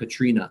after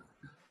Katrina?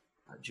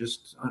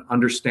 Just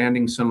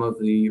understanding some of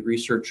the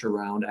research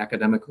around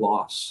academic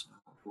loss.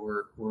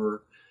 We're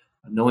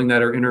knowing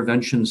that our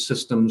intervention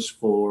systems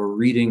for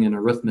reading and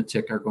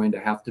arithmetic are going to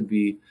have to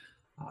be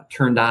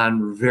turned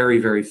on very,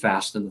 very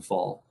fast in the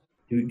fall.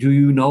 Do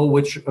you know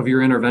which of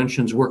your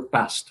interventions work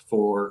best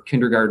for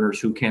kindergartners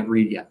who can't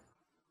read yet?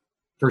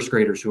 First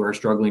graders who are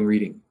struggling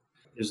reading?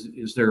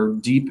 Is there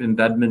deep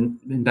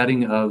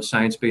embedding of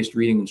science-based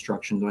reading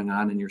instruction going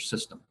on in your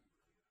system?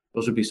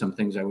 Those would be some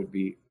things I would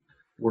be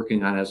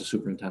working on as a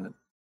superintendent.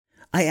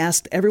 I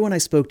asked everyone I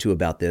spoke to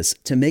about this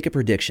to make a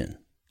prediction,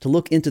 to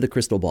look into the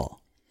crystal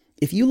ball.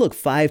 If you look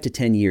 5 to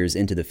 10 years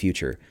into the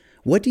future,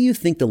 what do you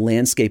think the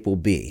landscape will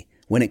be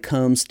when it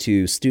comes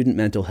to student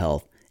mental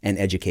health and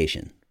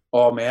education?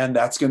 Oh man,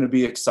 that's going to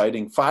be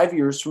exciting. 5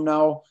 years from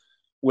now,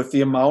 with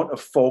the amount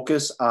of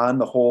focus on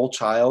the whole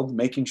child,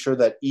 making sure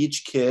that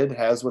each kid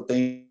has what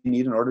they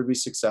need in order to be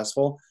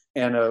successful,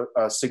 and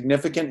a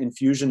significant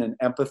infusion in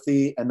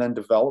empathy and then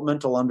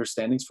developmental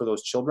understandings for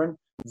those children,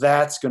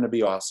 that's going to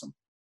be awesome.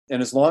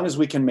 And as long as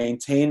we can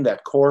maintain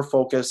that core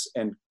focus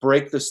and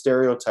break the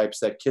stereotypes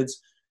that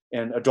kids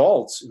and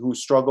adults who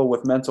struggle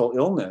with mental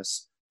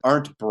illness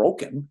aren't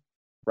broken,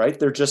 right?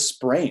 They're just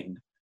sprained.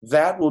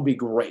 That will be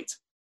great.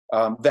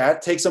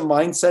 That takes a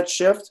mindset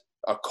shift,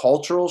 a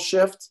cultural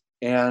shift,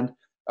 and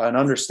an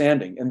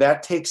understanding. And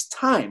that takes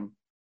time.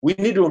 We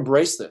need to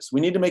embrace this.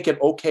 We need to make it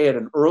okay at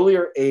an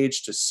earlier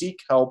age to seek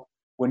help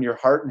when your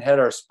heart and head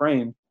are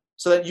sprained,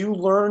 so that you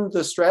learn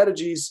the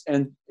strategies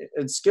and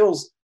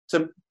skills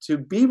to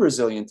be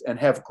resilient and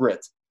have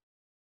grit.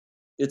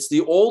 It's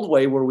the old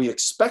way where we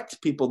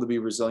expect people to be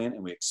resilient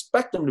and we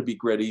expect them to be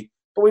gritty,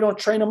 but we don't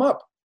train them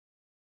up.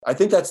 I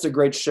think that's the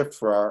great shift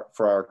for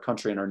our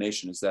country and our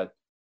nation, is that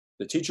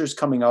the teachers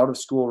coming out of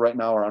school right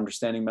now are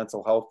understanding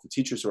mental health. The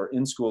teachers who are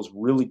in schools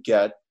really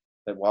get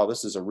that, wow,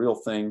 this is a real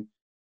thing,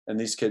 and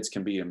these kids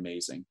can be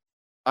amazing.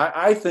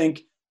 I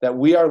think that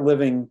we are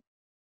living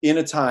in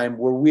a time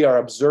where we are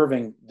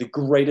observing the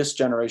greatest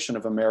generation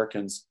of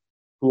Americans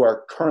who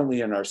are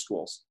currently in our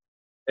schools.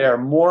 They are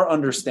more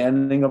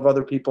understanding of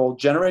other people.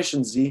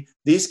 Generation Z,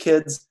 these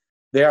kids,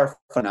 they are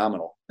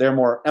phenomenal. They're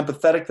more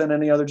empathetic than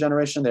any other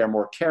generation. They are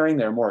more caring.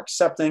 They're more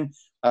accepting.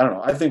 I don't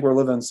know. I think we're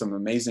living some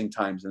amazing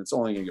times, and it's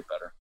only going to get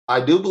better.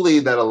 I do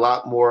believe that a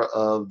lot more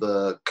of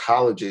the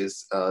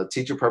colleges,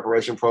 teacher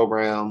preparation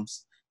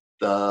programs,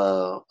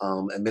 the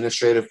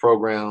administrative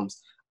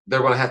programs, they're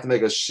going to have to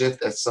make a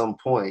shift at some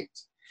point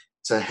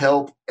to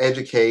help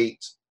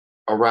educate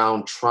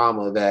around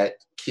trauma that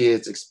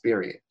kids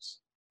experience.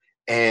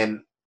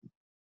 And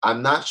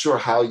I'm not sure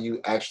how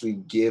you actually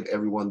give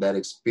everyone that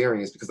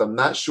experience, because I'm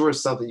not sure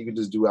it's something you can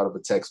just do out of a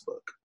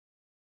textbook.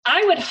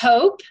 I would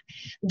hope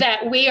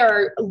that we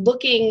are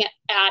looking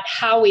at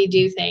how we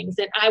do things.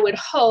 And I would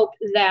hope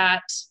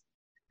that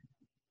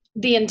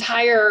the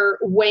entire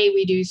way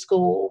we do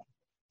school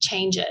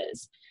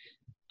changes.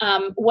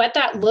 What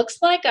that looks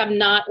like, I'm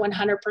not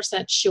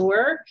 100%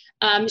 sure.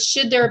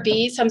 Should there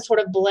be some sort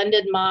of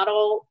blended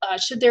model?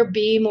 Should there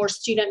be more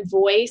student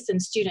voice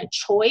and student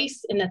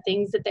choice in the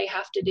things that they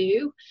have to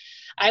do?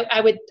 I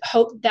would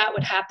hope that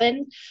would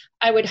happen.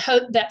 I would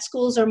hope that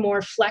schools are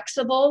more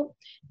flexible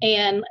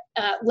and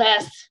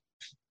less,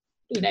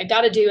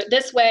 got to do it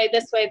this way,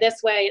 this way,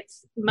 this way.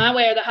 It's my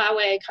way or the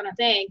highway kind of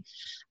thing.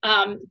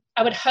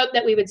 I would hope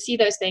that we would see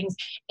those things.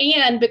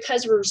 And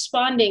because we're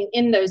responding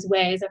in those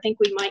ways, I think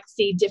we might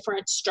see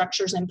different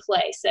structures in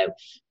place. So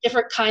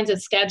different kinds of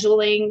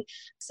scheduling,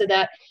 so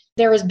that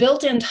there is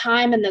built-in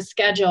time in the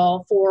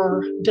schedule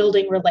for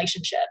building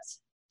relationships.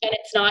 And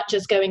it's not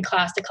just going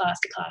class to class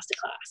to class to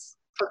class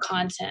for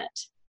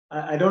content.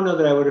 I don't know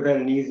that I would have had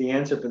an easy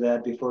answer for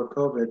that before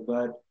COVID,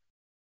 but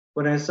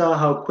when I saw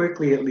how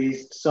quickly at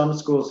least some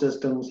school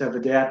systems have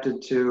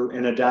adapted to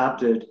and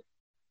adopted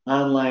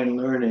online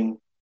learning,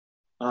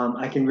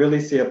 I can really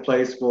see a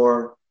place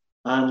for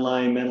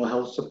online mental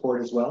health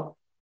support as well.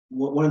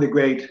 One of the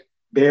great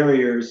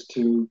barriers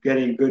to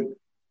getting good,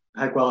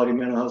 high-quality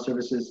mental health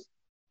services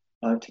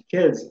to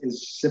kids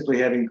is simply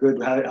having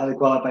good, highly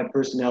qualified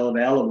personnel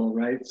available,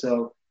 right?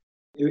 So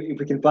if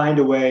we can find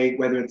a way,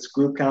 whether it's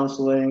group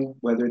counseling,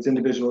 whether it's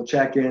individual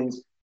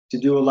check-ins, to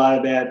do a lot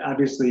of that,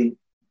 obviously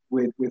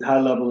with high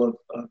level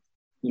of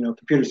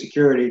computer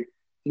security,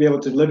 to be able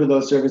to deliver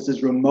those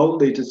services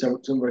remotely to some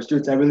of our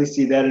students, I really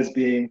see that as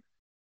being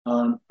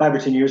 5 or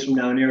 10 years from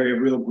now an area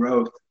of real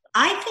growth.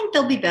 I think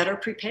they'll be better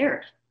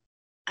prepared.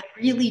 I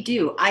really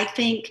do. I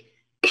think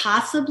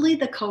possibly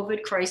the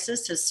COVID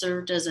crisis has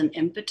served as an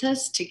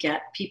impetus to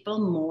get people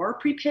more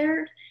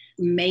prepared.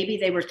 Maybe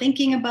they were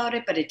thinking about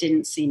it, but it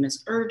didn't seem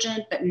as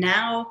urgent. But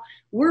now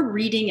we're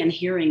reading and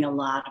hearing a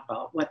lot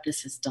about what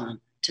this has done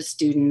to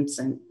students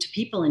and to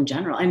people in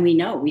general. And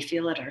we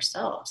feel it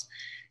ourselves.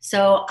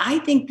 So I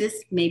think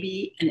this may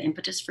be an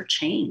impetus for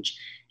change.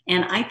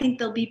 And I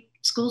think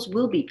schools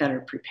will be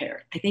better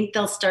prepared. I think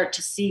they'll start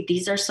to see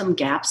these are some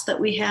gaps that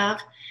we have,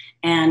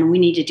 and we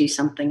need to do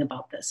something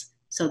about this.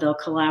 So they'll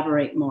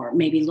collaborate more,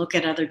 maybe look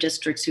at other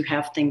districts who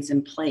have things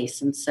in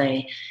place and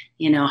say,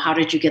 how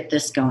did you get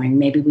this going?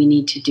 Maybe we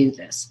need to do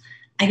this.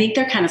 I think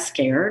they're kind of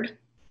scared,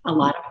 a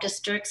lot of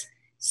districts.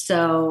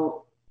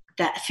 So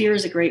that fear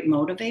is a great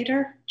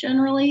motivator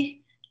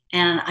generally.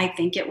 And I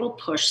think it will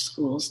push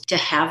schools to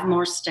have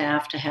more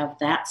staff, to have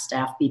that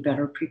staff be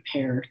better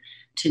prepared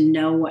to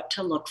know what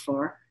to look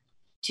for,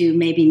 to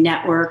maybe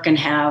network and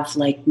have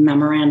like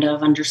memoranda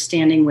of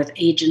understanding with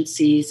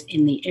agencies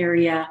in the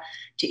area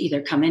to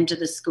either come into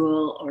the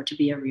school or to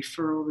be a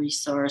referral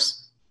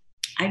resource.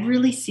 I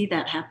really see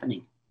that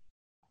happening.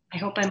 I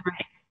hope I'm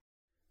right.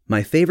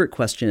 My favorite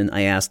question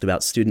I asked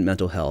about student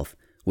mental health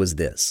was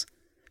this.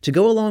 To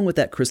go along with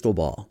that crystal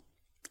ball,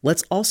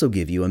 let's also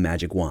give you a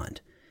magic wand.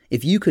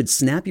 If you could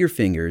snap your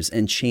fingers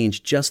and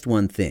change just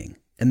one thing,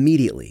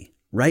 immediately,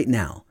 right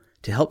now,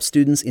 to help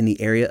students in the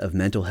area of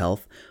mental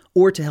health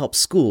or to help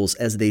schools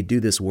as they do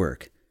this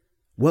work,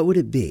 what would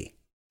it be?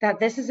 That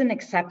this is an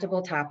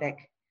acceptable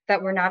topic,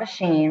 that we're not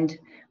ashamed,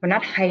 we're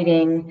not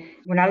hiding,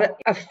 we're not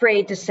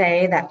afraid to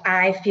say that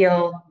I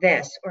feel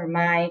this, or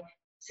my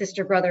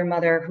sister, brother,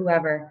 mother,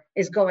 whoever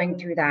is going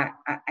through that.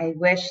 I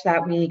wish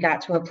that we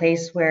got to a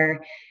place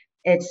where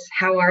it's,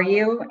 how are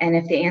you? And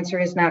if the answer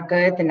is not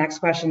good, the next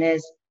question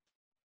is,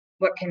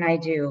 what can I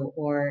do?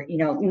 Or,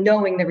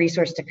 knowing the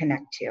resource to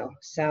connect to.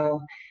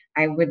 So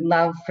I would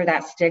love for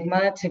that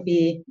stigma to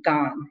be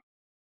gone.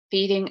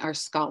 Feeding our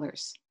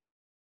scholars.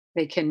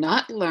 They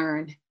cannot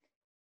learn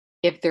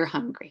if they're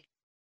hungry.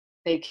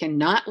 They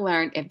cannot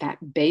learn if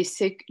that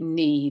basic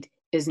need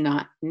is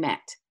not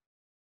met.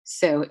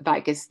 So if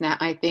I could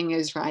snap my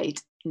fingers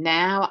right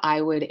now,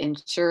 I would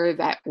ensure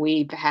that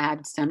we've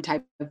had some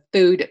type of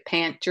food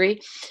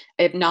pantry,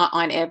 if not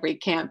on every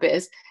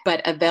campus,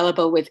 but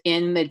available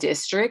within the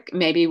district,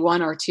 maybe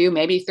 1 or 2,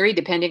 maybe 3,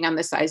 depending on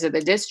the size of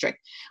the district,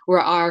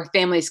 where our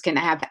families can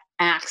have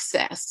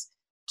access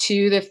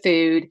to the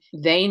food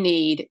they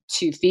need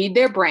to feed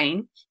their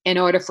brain in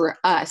order for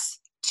us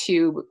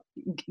to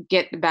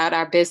get about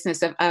our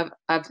business of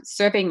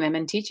serving them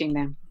and teaching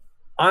them.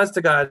 Honest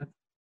to God,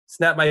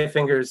 snap my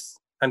fingers.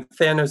 I'm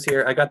Thanos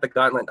here. I got the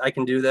gauntlet. I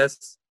can do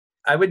this.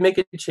 I would make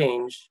a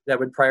change that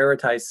would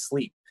prioritize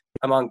sleep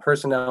among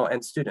personnel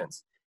and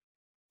students.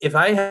 If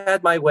I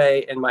had my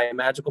way and my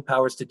magical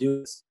powers to do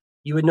this,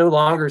 you would no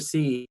longer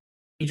see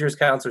teachers,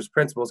 counselors,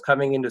 principals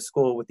coming into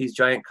school with these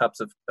giant cups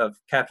of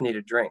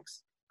caffeinated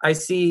drinks. I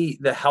see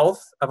the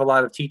health of a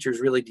lot of teachers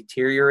really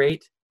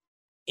deteriorate,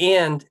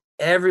 and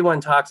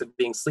everyone talks of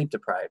being sleep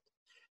deprived.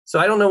 So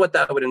I don't know what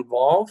that would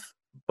involve,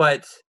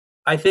 but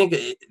I think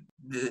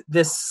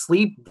this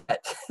sleep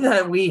debt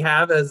that we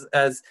have as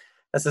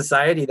a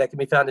society that can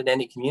be found in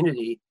any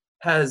community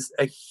has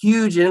a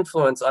huge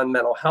influence on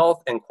mental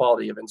health and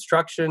quality of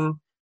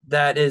instruction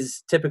that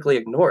is typically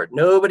ignored.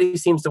 Nobody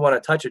seems to want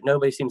to touch it.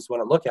 Nobody seems to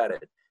want to look at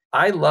it.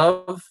 I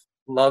love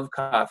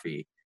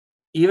coffee.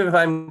 Even if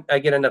I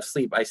get enough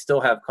sleep, I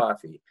still have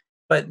coffee.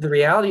 But the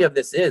reality of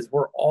this is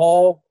we're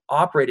all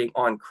operating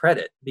on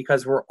credit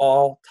because we're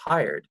all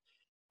tired.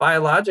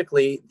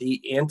 Biologically,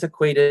 the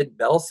antiquated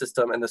bell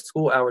system and the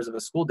school hours of a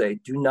school day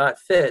do not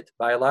fit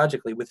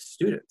biologically with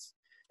students.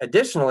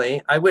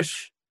 Additionally, I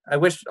wish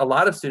a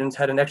lot of students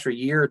had an extra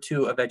year or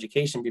 2 of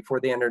education before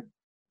they entered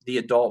the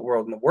adult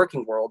world and the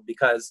working world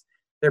because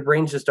their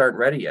brains just aren't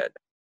ready yet.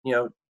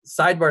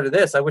 Sidebar to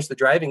this, I wish the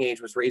driving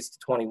age was raised to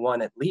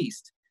 21 at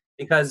least,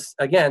 because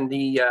again,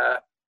 the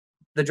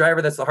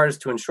driver that's the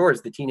hardest to insure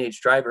is the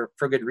teenage driver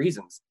for good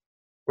reasons.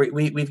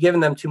 We've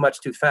given them too much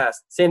too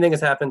fast. Same thing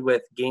has happened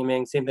with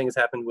gaming. Same thing has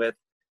happened with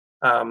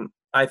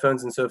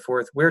iPhones and so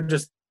forth. We're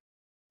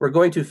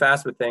going too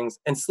fast with things,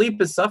 and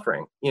sleep is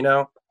suffering.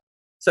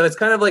 So it's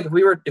kind of like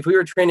if we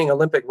were training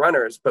Olympic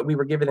runners, but we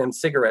were giving them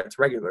cigarettes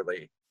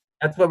regularly.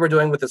 That's what we're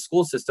doing with the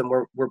school system.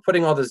 We're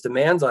putting all those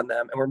demands on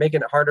them, and we're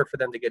making it harder for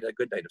them to get a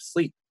good night of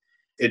sleep.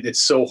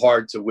 It's so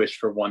hard to wish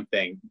for one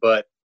thing,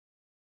 but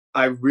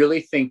I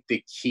really think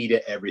the key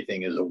to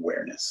everything is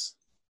awareness.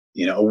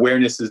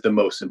 Awareness is the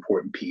most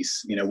important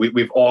piece.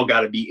 We've all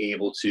got to be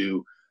able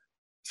to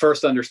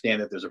first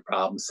understand that there's a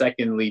problem.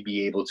 Secondly,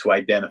 be able to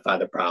identify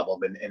the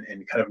problem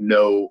and kind of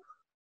know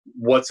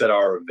what's at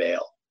our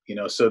avail.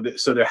 So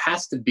there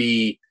has to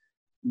be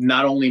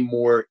not only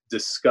more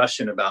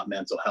discussion about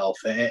mental health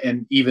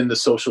and even the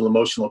social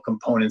emotional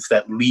components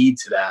that lead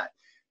to that,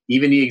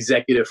 even the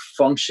executive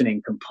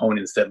functioning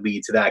components that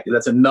lead to that, because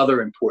that's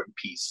another important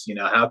piece.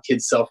 How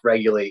kids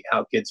self-regulate,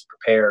 how kids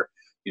prepare,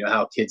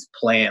 how kids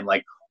plan,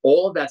 like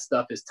all of that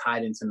stuff is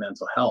tied into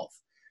mental health.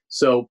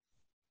 So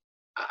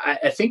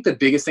I think the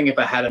biggest thing, if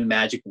I had a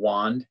magic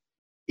wand,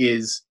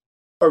 is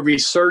a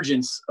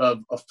resurgence of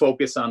a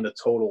focus on the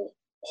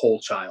whole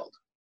child.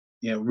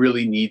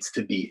 Really needs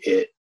to be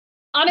it.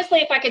 Honestly,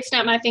 if I could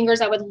snap my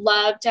fingers, I would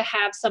love to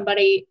have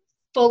somebody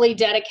fully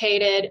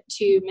dedicated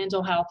to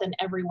mental health in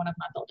every one of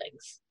my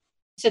buildings,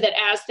 so that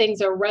as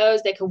things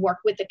arose, they could work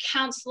with the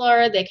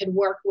counselor, they could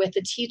work with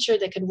the teacher,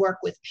 they could work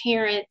with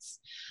parents.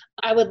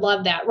 I would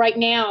love that. Right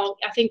now,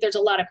 I think there's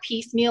a lot of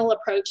piecemeal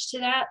approach to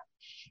that.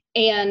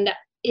 And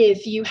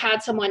if you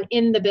had someone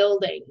in the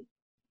building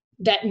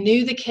that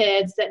knew the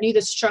kids, that knew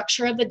the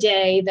structure of the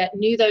day, that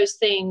knew those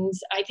things,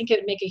 I think it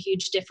would make a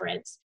huge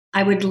difference.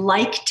 I would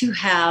like to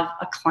have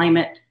a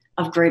climate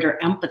of greater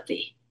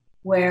empathy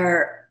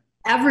where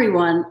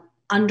everyone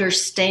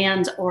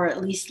understands or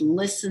at least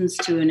listens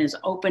to and is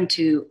open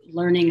to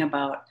learning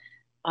about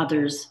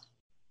others'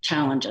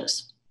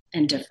 challenges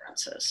and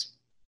differences.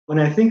 when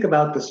I think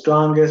about the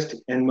strongest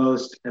and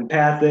most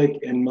empathic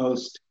and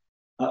most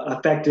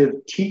effective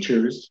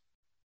teachers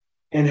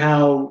and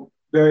how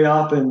very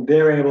often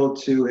they're able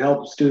to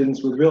help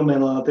students with real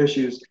mental health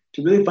issues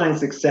to really find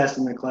success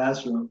in the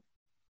classroom,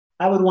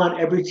 I would want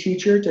every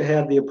teacher to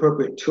have the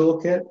appropriate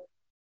toolkit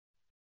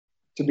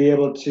to be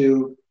able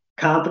to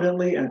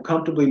confidently and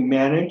comfortably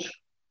manage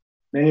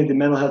many of the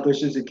mental health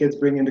issues that kids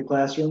bring into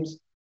classrooms.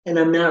 And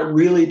I'm not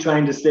really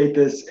trying to state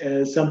this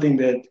as something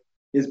that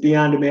is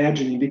beyond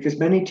imagining, because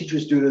many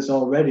teachers do this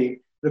already.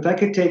 But if I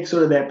could take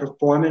sort of that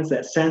performance,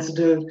 that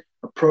sensitive,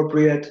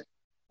 appropriate,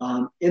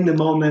 in the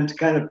moment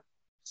kind of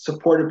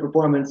supportive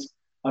performance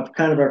of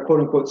kind of our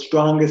quote unquote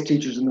strongest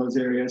teachers in those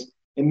areas,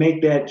 and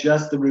make that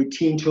just the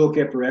routine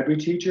toolkit for every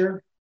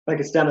teacher, if I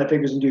could snap my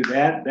fingers and do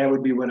that, that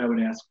would be what I would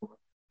ask for.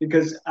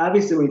 Because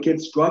obviously when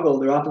kids struggle,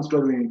 they're often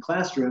struggling in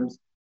classrooms.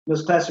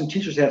 Those classroom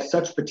teachers have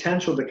such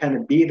potential to kind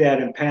of be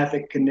that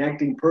empathic,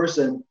 connecting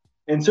person.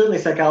 And certainly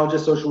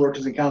psychologists, social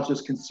workers, and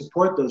counselors can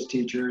support those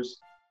teachers.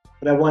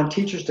 But I want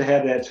teachers to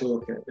have that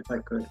toolkit, if I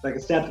could. If I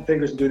could snap the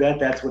fingers and do that,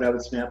 that's what I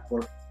would snap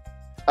for.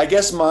 I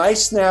guess my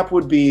snap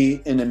would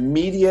be an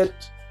immediate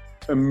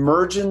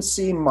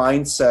emergency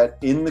mindset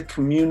in the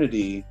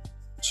community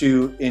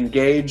to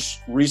engage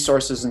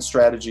resources and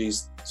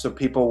strategies so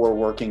people were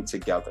working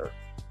together.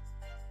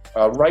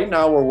 Right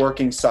now, we're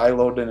working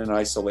siloed and in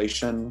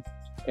isolation,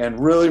 and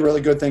really,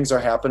 really good things are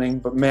happening.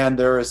 But man,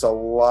 there is a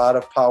lot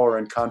of power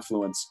and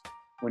confluence.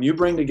 When you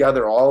bring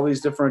together all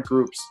these different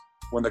groups,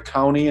 when the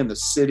county and the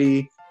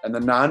city and the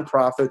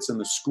nonprofits and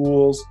the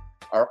schools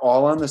are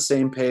all on the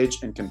same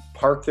page and can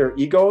park their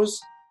egos,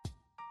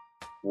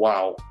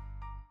 wow.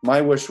 My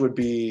wish would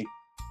be,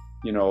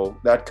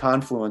 that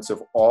confluence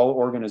of all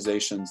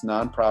organizations,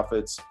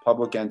 nonprofits,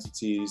 public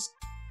entities,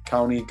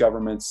 county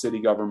governments, city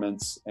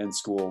governments, and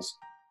schools,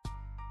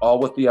 all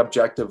with the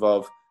objective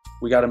of,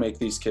 we got to make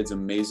these kids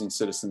amazing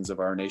citizens of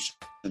our nation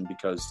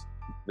because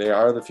they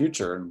are the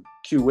future. And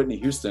cue Whitney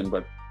Houston,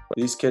 but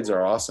these kids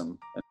are awesome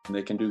and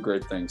they can do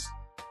great things.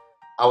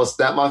 I would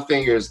snap my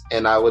fingers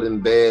and I would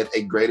embed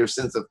a greater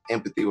sense of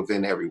empathy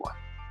within everyone.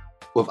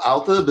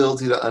 Without the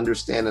ability to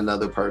understand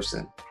another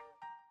person,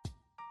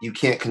 you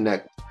can't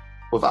connect.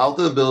 Without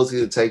the ability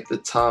to take the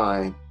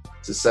time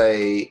to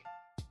say,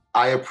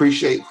 I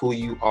appreciate who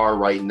you are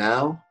right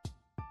now,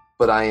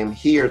 but I am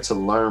here to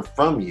learn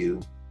from you,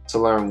 to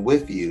learn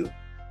with you,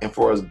 and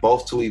for us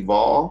both to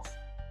evolve,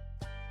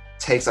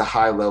 takes a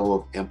high level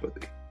of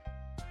empathy.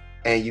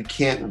 And you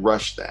can't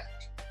rush that.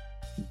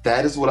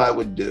 That is what I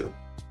would do.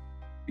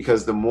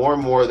 Because the more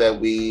and more that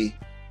we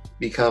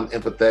become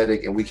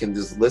empathetic and we can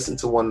just listen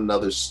to one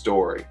another's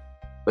story,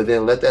 but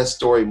then let that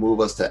story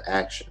move us to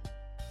action.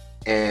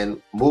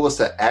 And move us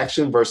to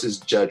action versus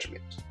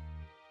judgment.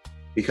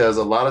 Because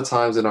a lot of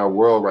times in our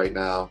world right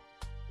now,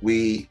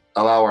 we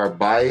allow our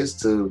bias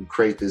to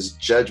create this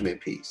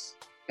judgment piece.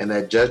 And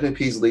that judgment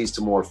piece leads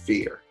to more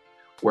fear,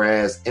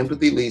 whereas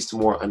empathy leads to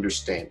more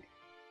understanding.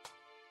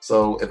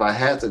 So if I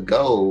had to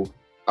go,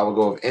 I would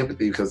go with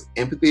empathy because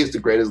empathy is the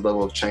greatest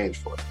level of change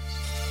for us.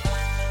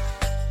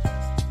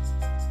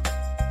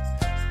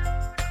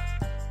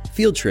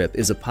 Field Trip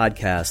is a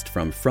podcast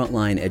from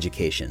Frontline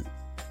Education.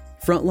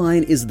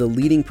 Frontline is the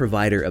leading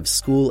provider of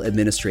school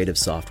administrative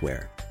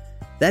software.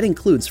 That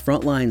includes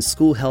Frontline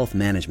School Health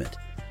Management,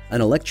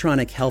 an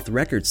electronic health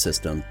record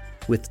system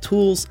with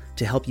tools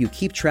to help you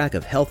keep track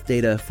of health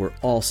data for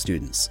all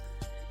students.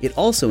 It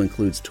also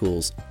includes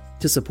tools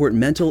to support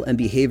mental and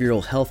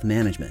behavioral health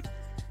management,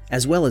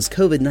 as well as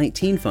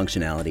COVID-19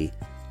 functionality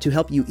to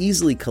help you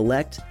easily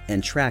collect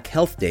and track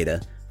health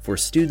data for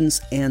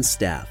students and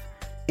staff,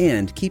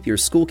 and keep your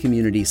school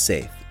community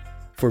safe.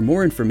 For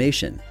more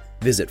information,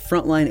 visit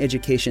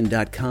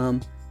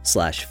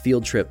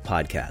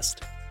frontlineeducation.com/fieldtrippodcast.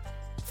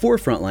 For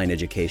Frontline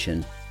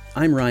Education,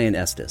 I'm Ryan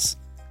Estes.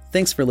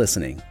 Thanks for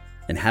listening,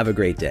 and have a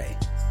great day.